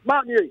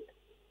ma ni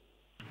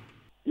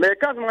me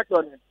ka so ma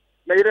cho ne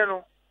me ire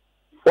no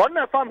won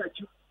na fa ma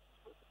chi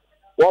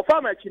wo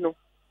fa ma chi no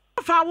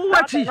fa wo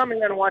wachi na me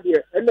nya no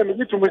wade enda me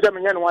gitu mu se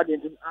me nya no wade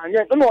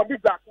anya no obi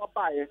gba ko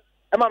ba ye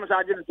e ma me sa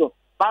age to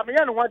ba me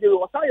nya no wade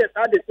wo sa ye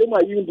sa de se ma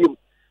yi ndim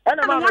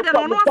ena ma me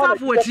no sa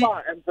fo wachi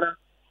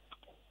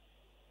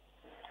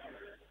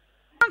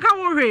anka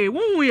wo hwe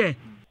wo hu ye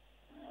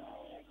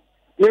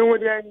ni wo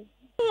de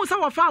wo sa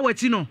wo fa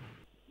wachi no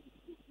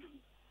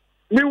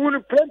ni wo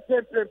plan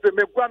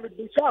me kwa me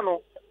bucha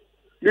no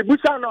le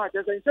bucha no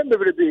age se nse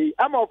bebrebe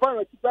ama wo fa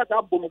wachi pa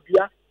ta bom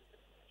bia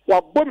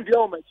wa bom dia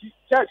o machi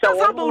cha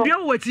wo bom dia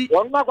wachi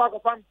won ma kwa ko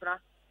fa mpra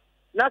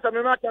na sa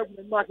me ma ta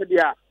gu ma se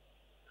dia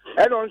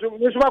e no nso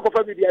ni so ma ko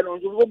fa bi dia no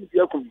nso bom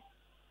dia ku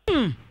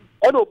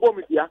e no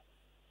bom dia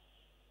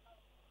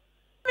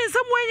mi se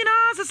mo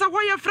nyina se sa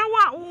wo ye fra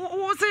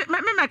wo se me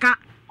meka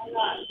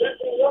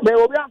me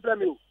obi am fra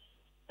me o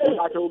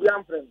a to obi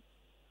am fra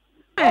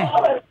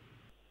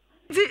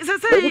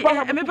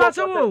se me pa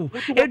so wo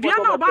edua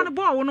na oba no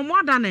bo wo no mo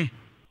adane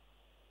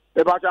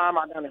e ba ta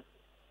ma dane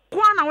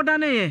kwa na wo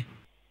dane ye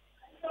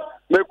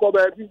me ko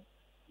ba bi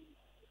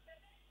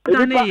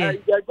dane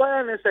ye e go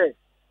ya ne se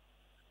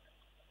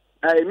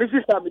ai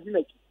mrs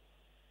amedinaki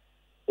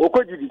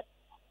okojidi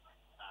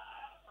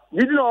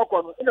Didi na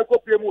ọkọ no ene ko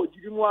pie mu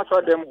ojidi mu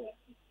aso dem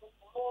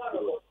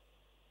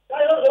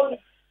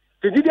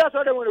ti didi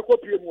aso dem ne ko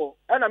pie mu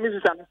ena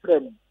Mrs. an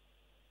frame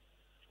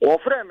o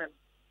frame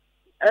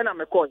ena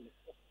me koy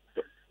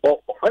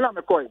ena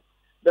me koy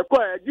the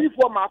koy di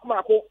fo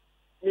maako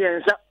ni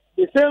ensa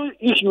the same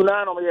issue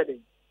na no me yede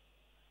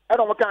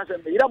ena mo kan se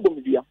me ira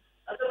bom dia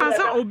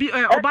asa obi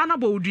oba na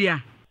bo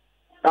odua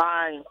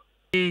ai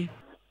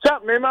cha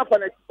me ma fa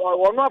na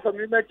wono afa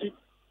me ma ti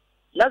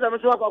na za me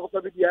so akọ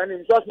akọ bi dia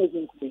ni so so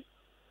nku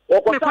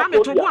me kwa me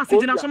to bo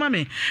asijina so ma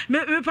me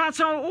pa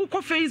cha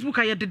ukọ Facebook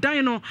aye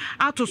dedan no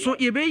ato so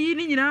ye be yi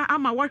ni nyina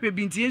ama wahwe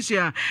binti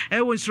asia e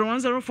wo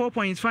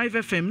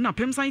 104.5 FM na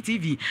Pemsan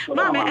TV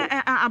ma me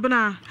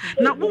abna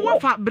na wo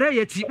fa bra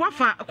yati wo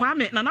fa kwa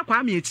me na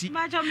kwa me ati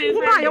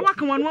wo ba ye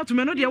waka wanu to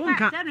me no de wo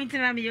nka enu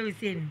ntina me ye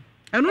oseni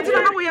enu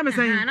ntina na wo ye me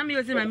san na me ye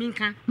oseni ma mi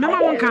nka me ma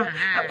wo nka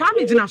kwa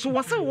me jina so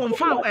wo se wo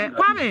mfa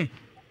kwa me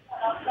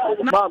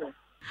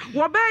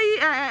wo ba yi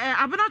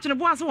abna tune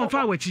bo ase wo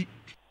mfa wachi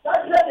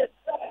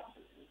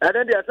and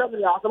then the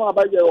assembly asama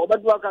abaye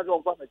obedu aka zo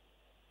nfa machi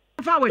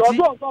fa wachi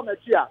so nfa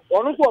machi a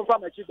onu so nfa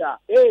machi da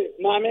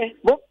mame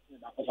mo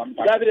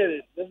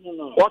Gabriel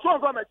no o so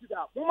nfa machi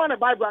da mo ma na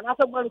bible na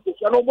asem ma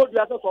ko no mo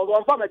dua so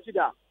nfa machi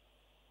da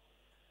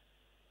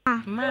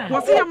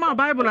wo se ya ma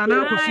bible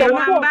na ko so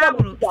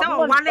bible se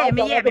wo wale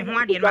me ye me ho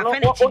ade no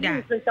afa na chi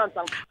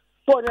da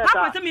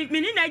Papa say me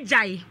ni na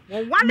jai.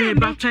 Wale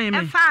me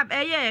e fa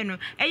eye no.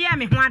 Eye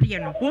me ho ade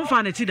no. Wo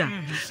fa na ti da.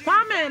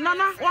 Kwa me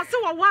nana wo se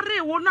wo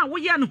ware wo na wo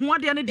ye ne ho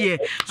ade ne de.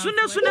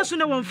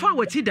 Sune wo fa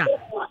wa ti da.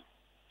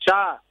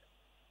 Cha.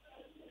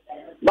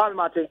 Mal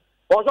mate.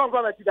 O so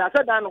nko ma ti da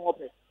se dan no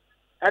hope.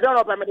 E don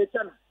hope me de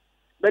che no.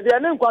 Be de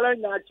ne nkwala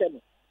nya che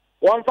no.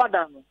 Wo fa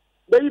dan no.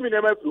 Be yi mi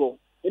na ma kuro.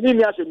 Ni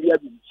ni asem bia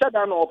bi. Che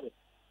dan no hope.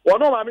 Wo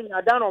no ma me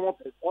nya dan no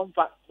hope. Wo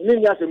fa. Ni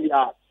ni asem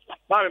bia.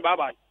 Ba me bye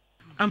bye.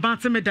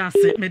 Ambate me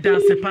dase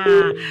pa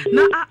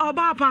na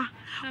oba pa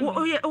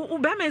wo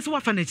be me se wa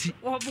fa na chi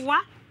wo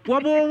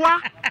bo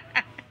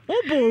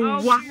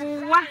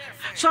wa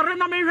sorry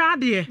na me hwa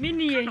de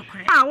minie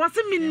wo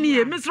se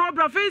minie me so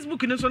bra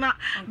Facebook ni so na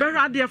be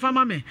hwa de fa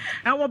ma me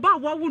wo ba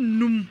wo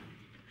num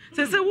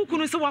se wo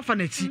kunu se wa fa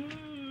na chi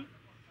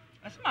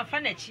asuma fa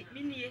na chi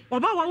minie wo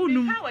ba wo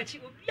num fa wa chi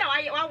obi a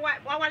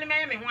wa wale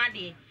me ho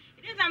ade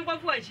ni tam ko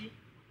fu achi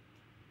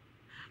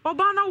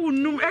oba na wo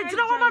num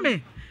ejina wo ma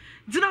me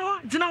Jina wo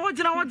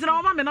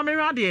ma me na me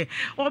hwa de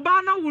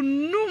oba na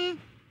wunum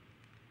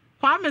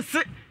kwa me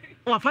se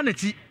wa fa na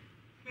chi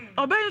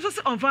oba yin so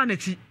se on fa na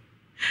chi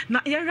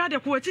na ye hwa de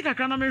ko chi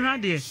kakra na me hwa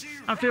de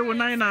afi wo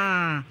nan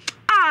na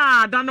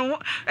da no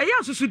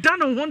eya susu da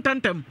no ho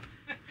ntantem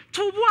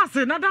to bo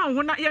ase na da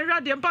ho na ye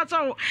hwa de mpa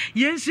cha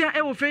ye nhia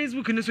e wo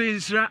Facebook ni so ye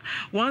nhira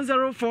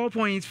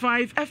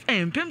 104.5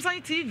 FM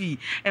Pemsan TV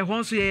e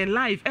ho so ye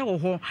live e wo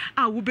ho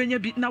a wo benya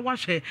bi na wa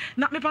hwe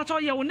na me pa cha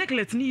ye wo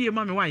neglect ni ye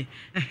ma me why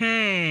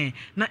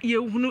na ye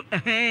hunu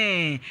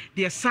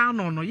the sound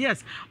no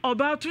yes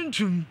oba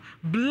tuntum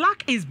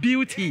black is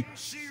beauty.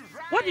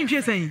 What did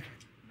you say?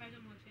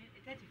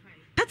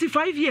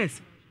 35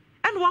 years.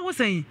 And what was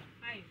saying?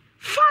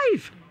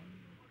 5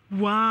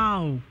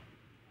 Wow.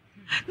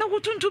 Na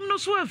wotuntum no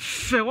so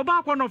afe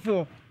oba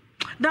akwanofo.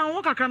 Dan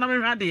wo kakra na me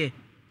hwade.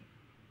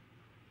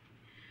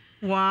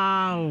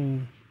 Wow.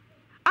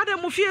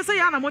 Adam mo fie se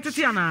ya na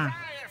motete ana.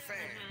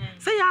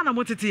 Se ya na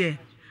motete.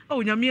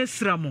 O nyame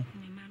asira mo.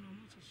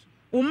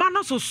 O ma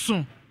no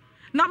so.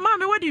 Na ma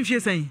me wadi fie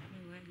sen.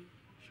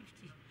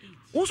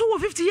 Also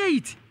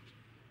 58.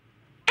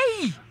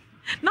 Hey.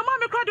 Na ma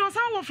me kra de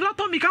osan wo flat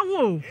on me ka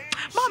ho.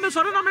 Ma me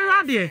sori na me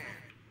hwade.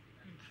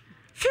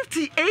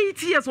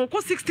 58 years or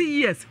 60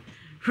 years.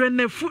 When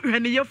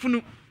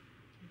yafunu.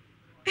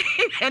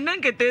 And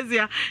then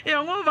Ketezia, a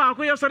mova,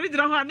 who is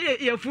original one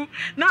yafu,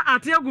 now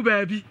at Yagu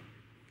baby.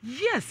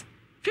 Yes,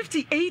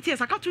 58 years,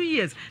 I got 2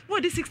 years.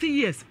 What is 60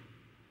 years?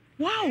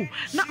 Wow,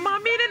 not my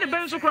meaning the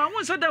bench of crown,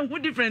 so then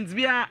what difference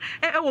we are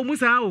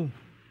almost out.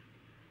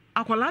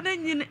 Aqualana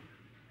in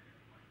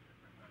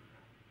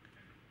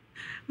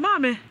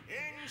Mammy,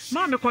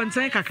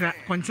 contain kakra,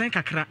 contain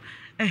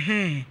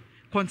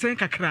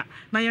kakra,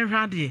 Nayan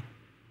Radi.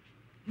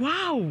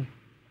 Wow.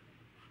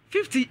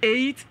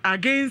 58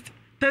 against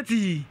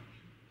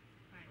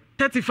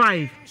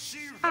 35.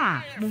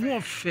 Ah,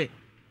 mo fe.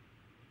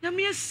 Ya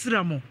me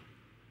esra mo.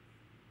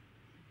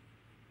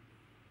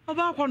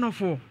 Oba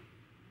kwanofo.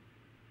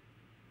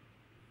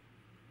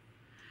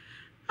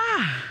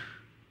 Ah.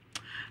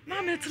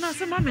 Mama tena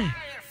se mama.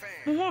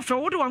 Mo fe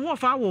wo de wa ho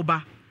fa wo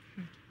ba.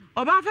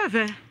 Oba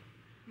fefe.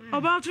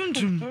 Oba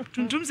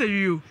tuntum se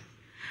you.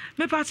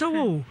 Me pa che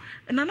wo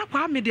na na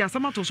kwa media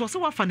samato so se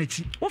wa fa na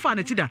chi wo fa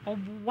na chi da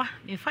obuwa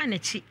me fa na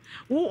chi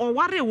wo o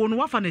ware wo no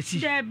wa fa na chi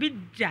da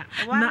bidda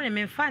ware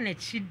me fa na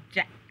chi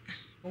da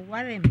o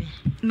ware me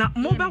na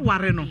mo be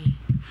ware no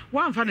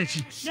wa fa na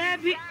chi da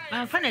bi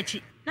fa na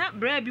chi na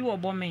bra bi wo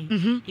bo men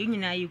ye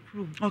nyina ye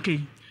kuru okay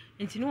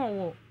enti no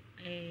wo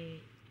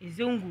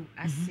ezongu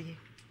ase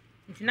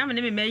enti na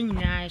me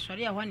nyina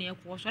sori ya ho na ye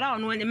ko sori a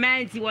no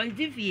menti won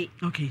tifie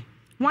okay.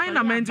 Why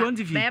na menti on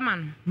TV?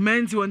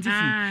 Menti on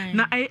TV.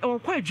 Na o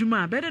kwa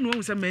adwuma be de no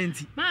hu se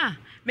menti. Ma,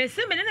 me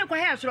se me ne kwa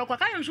hair so kwa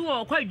kan so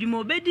o kwa adwuma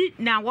obedi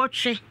na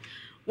wotwe.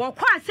 Wo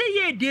kwa se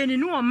ye de ni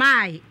no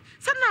mai.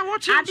 Se na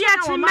wotwe ade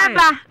ati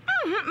meba.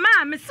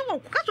 Ma, me se wo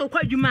kwa so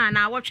kwa adwuma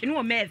na wotwe ni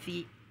wo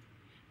mafi.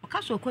 O ka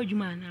so kwa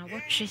adwuma na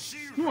wotwe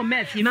ni wo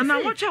mafi. Na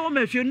wotwe wo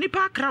mafi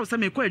nipa crowd se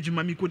me kwa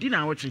adwuma mi kodi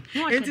na wotwe.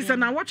 Enti se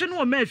na wotwe ni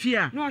wo mafi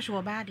a. No so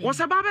oba de. Wo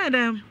se ba be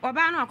dem.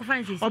 Oba na akofa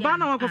nsisi. Oba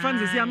na akofa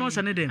nsisi a no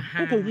se ne dem.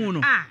 Wo ko hu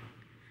no. Ah.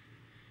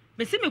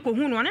 Me se me ko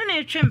hu no na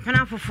etwe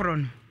mpana foforo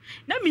no.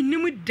 Na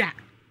minnim da.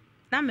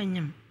 Na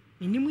menyam.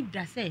 Minnim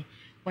da se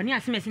woni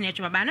aseme se na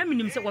etwe baba na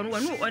minnim se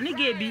woni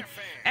ge bi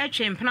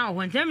etwe mpana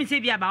ho ntam me se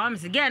bi aba wa me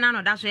se ge na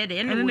no da so ye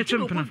de na wo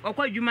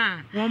okwa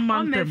adwuma o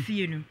ma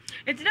fie no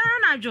enti na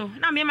adwo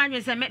na me ma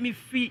nwe se me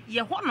fi ye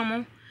ho no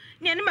mo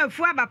ne ne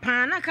mafu aba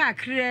pan na ka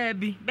kra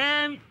bi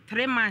be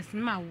 3 months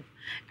ma wo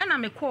na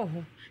me ko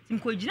ho tim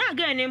ko gina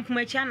ga ne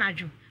mpuma chi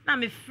anadwo na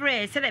me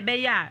frɛ se de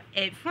be ya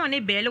phone ne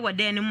bele wo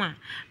dan mu a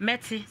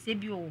meti se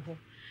bi wo ho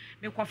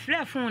me ko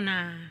frɛ phone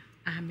na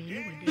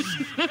amele wo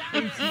dan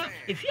enti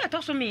efi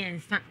atoso me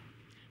yensa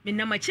me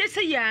na ma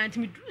chese ya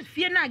ntimi du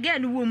fie na ga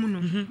ne wo mu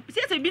no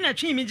se bi na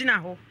twi mi gina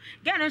ho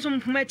ga ne so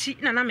mpuma chi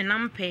na me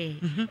nam pe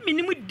me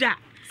ni mu da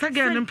sa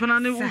ga ne mpana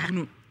ne wo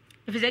kunu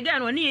efi se ga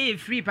no ne ye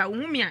free pa wo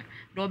hu mi a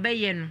do be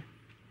ye no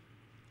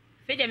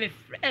fe de me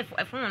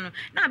frɛ phone no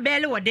na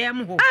bele wo dan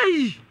mu ho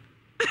ai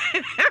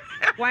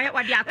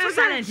why the ato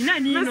silent na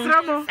ni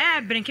no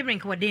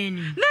brink wa den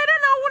ni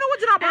na wo no wo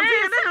jira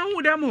bonte na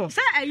hu dem ho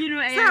say you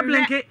know say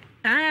blink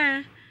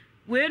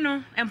we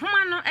no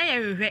empoma no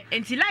hwehwe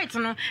enti light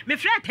no me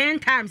fly 10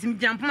 times me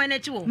jampoma na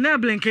chi wo na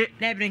blink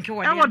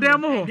wa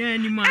dem ho ei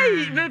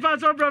me fa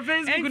so bro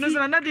Facebook no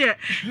say na de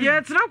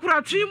ye tra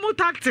kura twi mu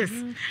tactics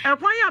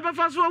ekwan ya be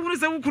fa so hunu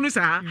se wo kunu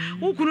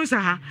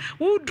sa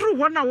wo dru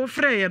ho na wo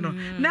frɛ ye no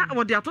na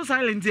wo de ato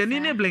silent ye ni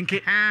ne blink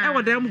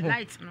wo dem ho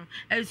light no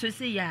so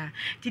say ya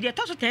ti de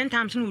to so 10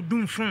 times no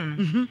dum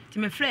phone ti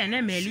me frɛ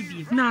na ma ali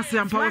bi na se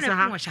ampa wo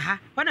sa ha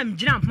wana me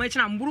gina mpoma chi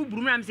na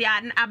mburu na me say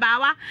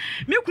abawa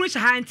me kunu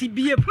sa anti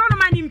bie pono no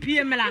mani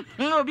mpie mela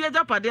obi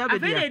aja pade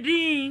abedia afede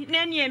din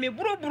na ne me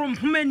buruburu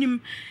mpoma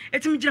nim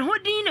etim gina ho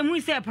din na mu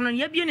se pono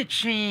ya bie ne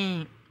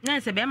twen na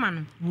se be ma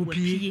no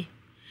opie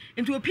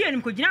enti opie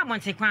nim ko gina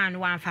abonte kwan no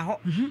wanfa ho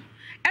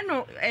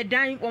eno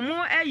edan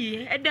omo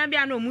ayi edan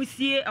bia na omu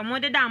sie omo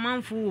de da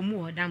amanfo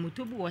omu odan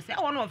motobu wo se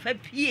wo na ofa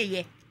pie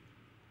ye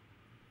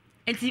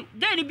enti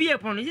den bie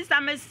pono sista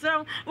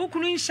mesro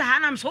ukunu nhya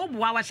na mso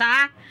obuwa wa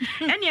sha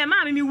ene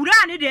ma me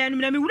wura ne de anu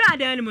na me wura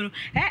de anu no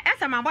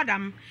esa ma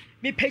bodam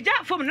me peja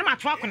fom na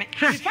mato akone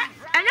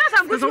enya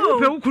sam kutu wo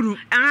pe ukunu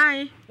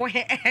ai wo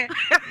he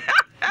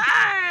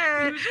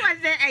mi so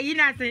ze ayi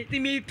na se ti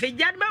me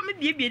peja ba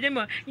me bie de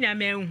mo nya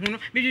me hu no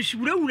me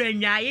hwura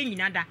nyaye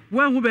nyina da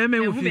wo hu be me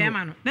wo fi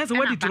na se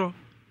wodi tro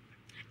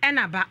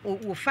ena ba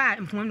wo fa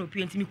mpon no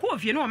pie enti me ko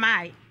fie no ma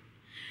ai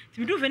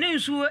ti me do fe na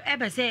nsu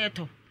ebe se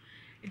eto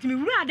enti me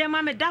wura de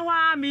ma me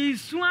dawa me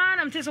suan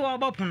na mte se wo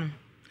bopono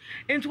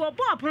enti wo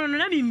bopono no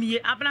na me mie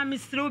abna me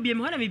stre obi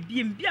me ho na me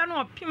bia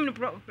no opim no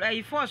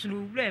force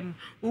no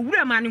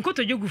wura mu an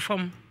nkoto jogu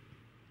fam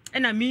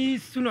na me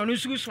su no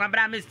su so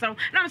abra me so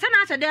na me se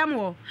na dem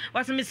wo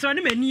was me so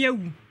ne mani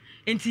awu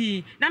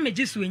enti na me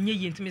gisu enye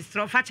yi enti me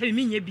so fa cha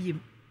me nya biem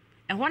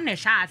ho na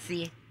sha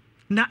ase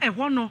na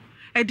ho no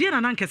de na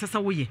na nkese se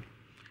wo ye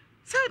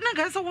se na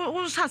nkese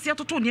wo sha ase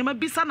toto ne ma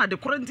bisa na de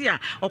korenti a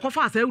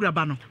okofa asa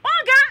awuraba no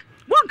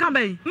wonka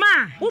bai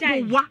ma wo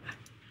wa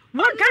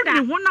wonka ni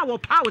ho na wo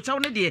pa wo cha wo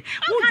ne de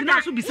wo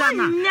dina so bisa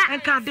na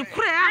enka de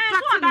kore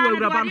ata ne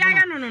awuraba no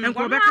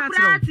enko be ka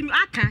tro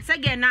aka se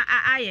ge na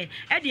aye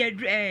e de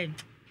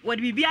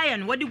wodi bibia ye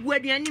no wodi gu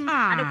aduane nim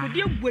ade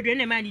kodi gu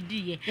aduane ma ni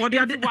di ye wodi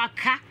ade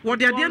waka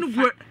wodi ade no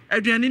gu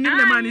aduane nim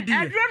na ma ni di ye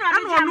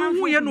ana ono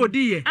hu ye no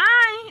di ye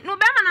ai no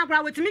be ma na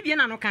kra wetimi bie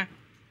na no ka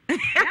be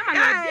ma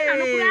na bie na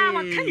no kra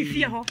waka ni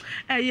fie ho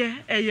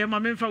eye ma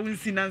memfa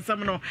wonsi na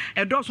nsam no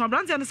edo so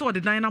abrante ne se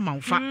wodi dan na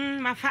manfa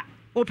mafa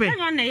ope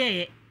enyo na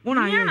ye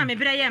wona ye na me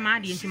bere ye ma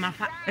ade nti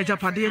mafa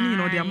ejapade ni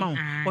na odi ama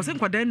wo se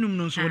nkwadan num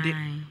no so odi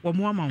wo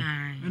mo ama wo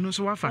eno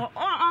so wafa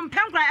on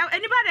penkra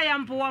anybody ya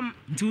mpo wom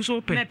nti wo so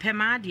ope me pe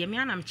ma ade me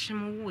ana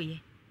mchim wo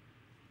ye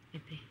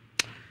epe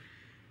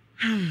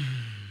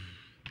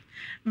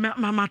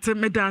mama te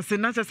me dance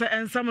na se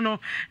ensam no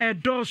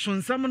edoso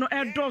nsam no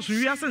edoso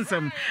wiase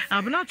nsam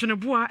abna twene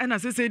boa na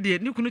se de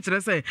ni kunu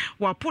kire se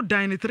wapo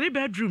dan 3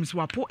 bedrooms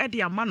wapo e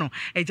de ama no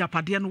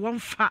ejapade no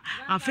wonfa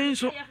afen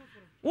so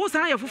wo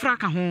san ya fufura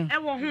ka ho e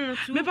wo ho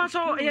tu me pa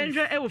so ye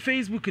nhwe e wo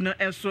Facebook no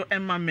eso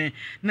ema me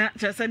na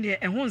kire se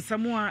de ho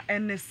nsam a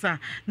enesa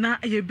na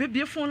ye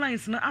bebie phone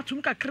lines na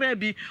atum kakra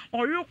bi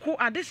oyoko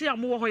adehye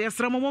amo wo ho ye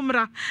sra mo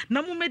mra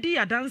na mo medi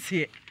ya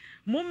dance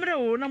momre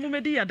o na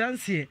momedi ya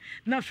dance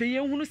na fe ye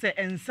hunu se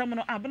ensam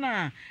no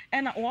abna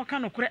e na wo ka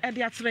no kore e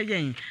de akyere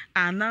yen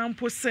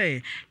anampo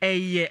se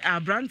eye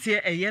abrante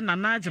eye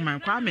nana agiman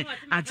kwame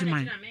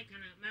agiman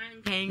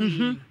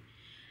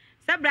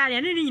sabra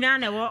ya ni nyina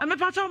na wo me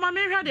pa cho ma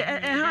me hwa de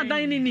ha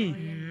dan ni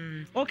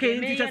okay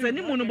nti se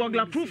ni mu no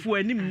bogla proof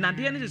wa nim na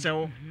de ni se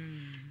wo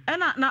e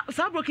na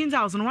sa broken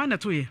house no wa na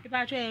to ye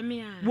pa cho e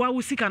mi a wa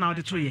wo sika na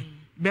de to ye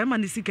be ma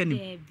ni sika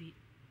ni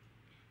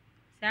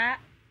sa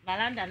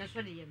balanda na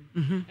so de yem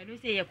enu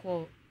se ye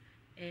ko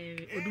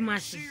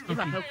odumase e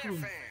papa kuru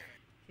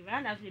ti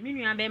balanda so mi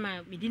nua be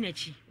ma medi na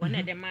chi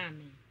wona de ma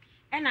me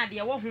e na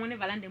de wo ho ne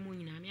balanda mu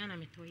nyina me ana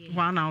me to ye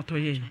wa na to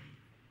ye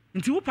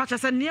nti wo pacha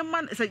se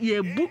niema se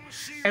ye bu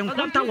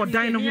enkonta wo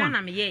dan ne ho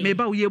a me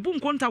ba wo ye bu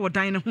enkonta wo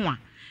dan ne ho a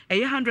e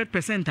ye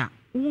 100% a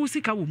wo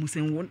sika wo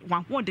musen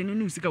wa ho de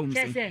ne sika wo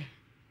musen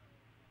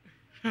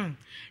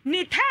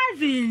ni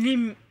tazi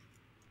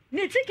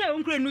ni tika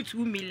onkure no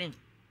 2 million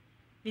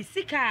ni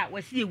sika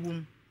wasi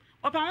ewum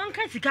opa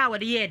wonka sika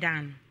wode ye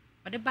dan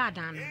wode ba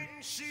dan ni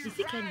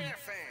sika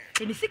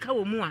ni sika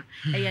wo mu a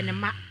eye ne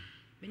ma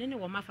me ne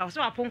wo ma fa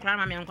so aponkra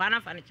ma me nkwa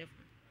na fa ne chef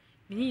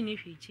me ni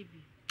hwe chi bi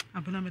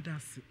abuna me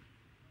dase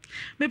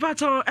me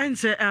pato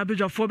enche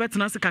abidwafo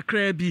betena se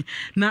kakra bi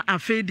na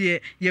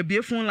afede ye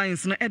bie phone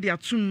lines no e de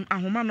atum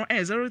ahoma no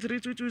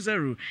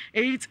 03220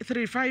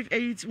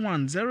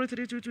 83581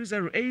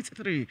 03220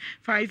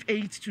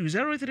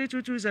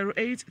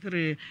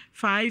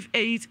 83582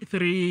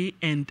 03220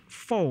 and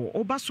 4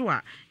 obaso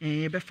a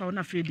ye be fa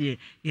na afede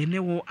ye ne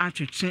wo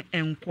atwetwe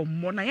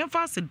enkomo na ye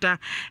fa seda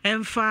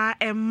emfa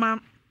emma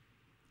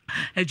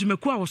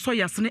Ejumeku a woso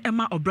yasene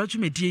ema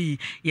obrajumedie yi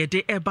ye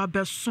de eba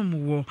besom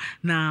wo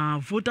na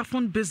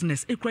Vodafone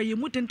business ekra ye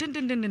mu den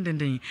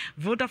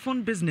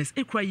Vodafone business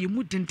ekra ye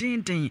mu den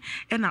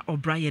ena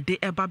obra ye de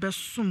eba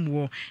besom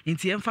wo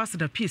nti emphasize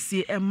da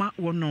PC ema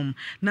wonom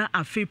na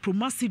afi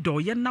promasido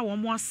ye na wo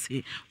mo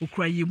ase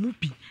okra ye mu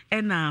bi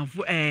ena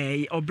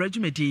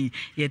obrajumedie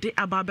ye de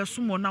aba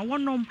besom wo na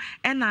wonom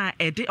ena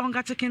ede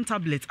onga chicken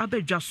tablet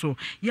abedwa so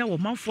ye wo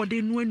manfo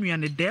de nu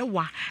anuane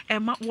dewa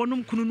ema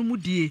wonom kununu mu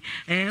die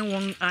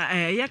won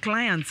ye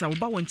clients a wo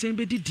ba won chen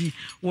be didi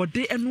wo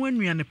de enu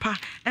anuane pa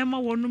ema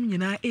wonum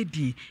nyina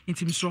edi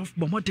intim srof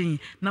bomoden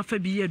na fa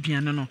bi ye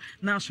aduane no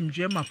na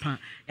asomdwe mapa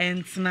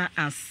entna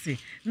ase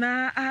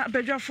na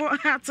bedwafo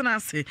atna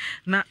ase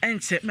na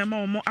enche mema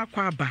wo mo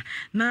akwa aba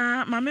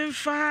na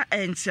mamemfa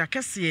enche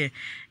akese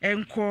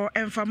enko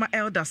emfama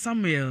elder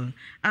Samuel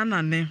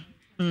anane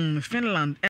Finland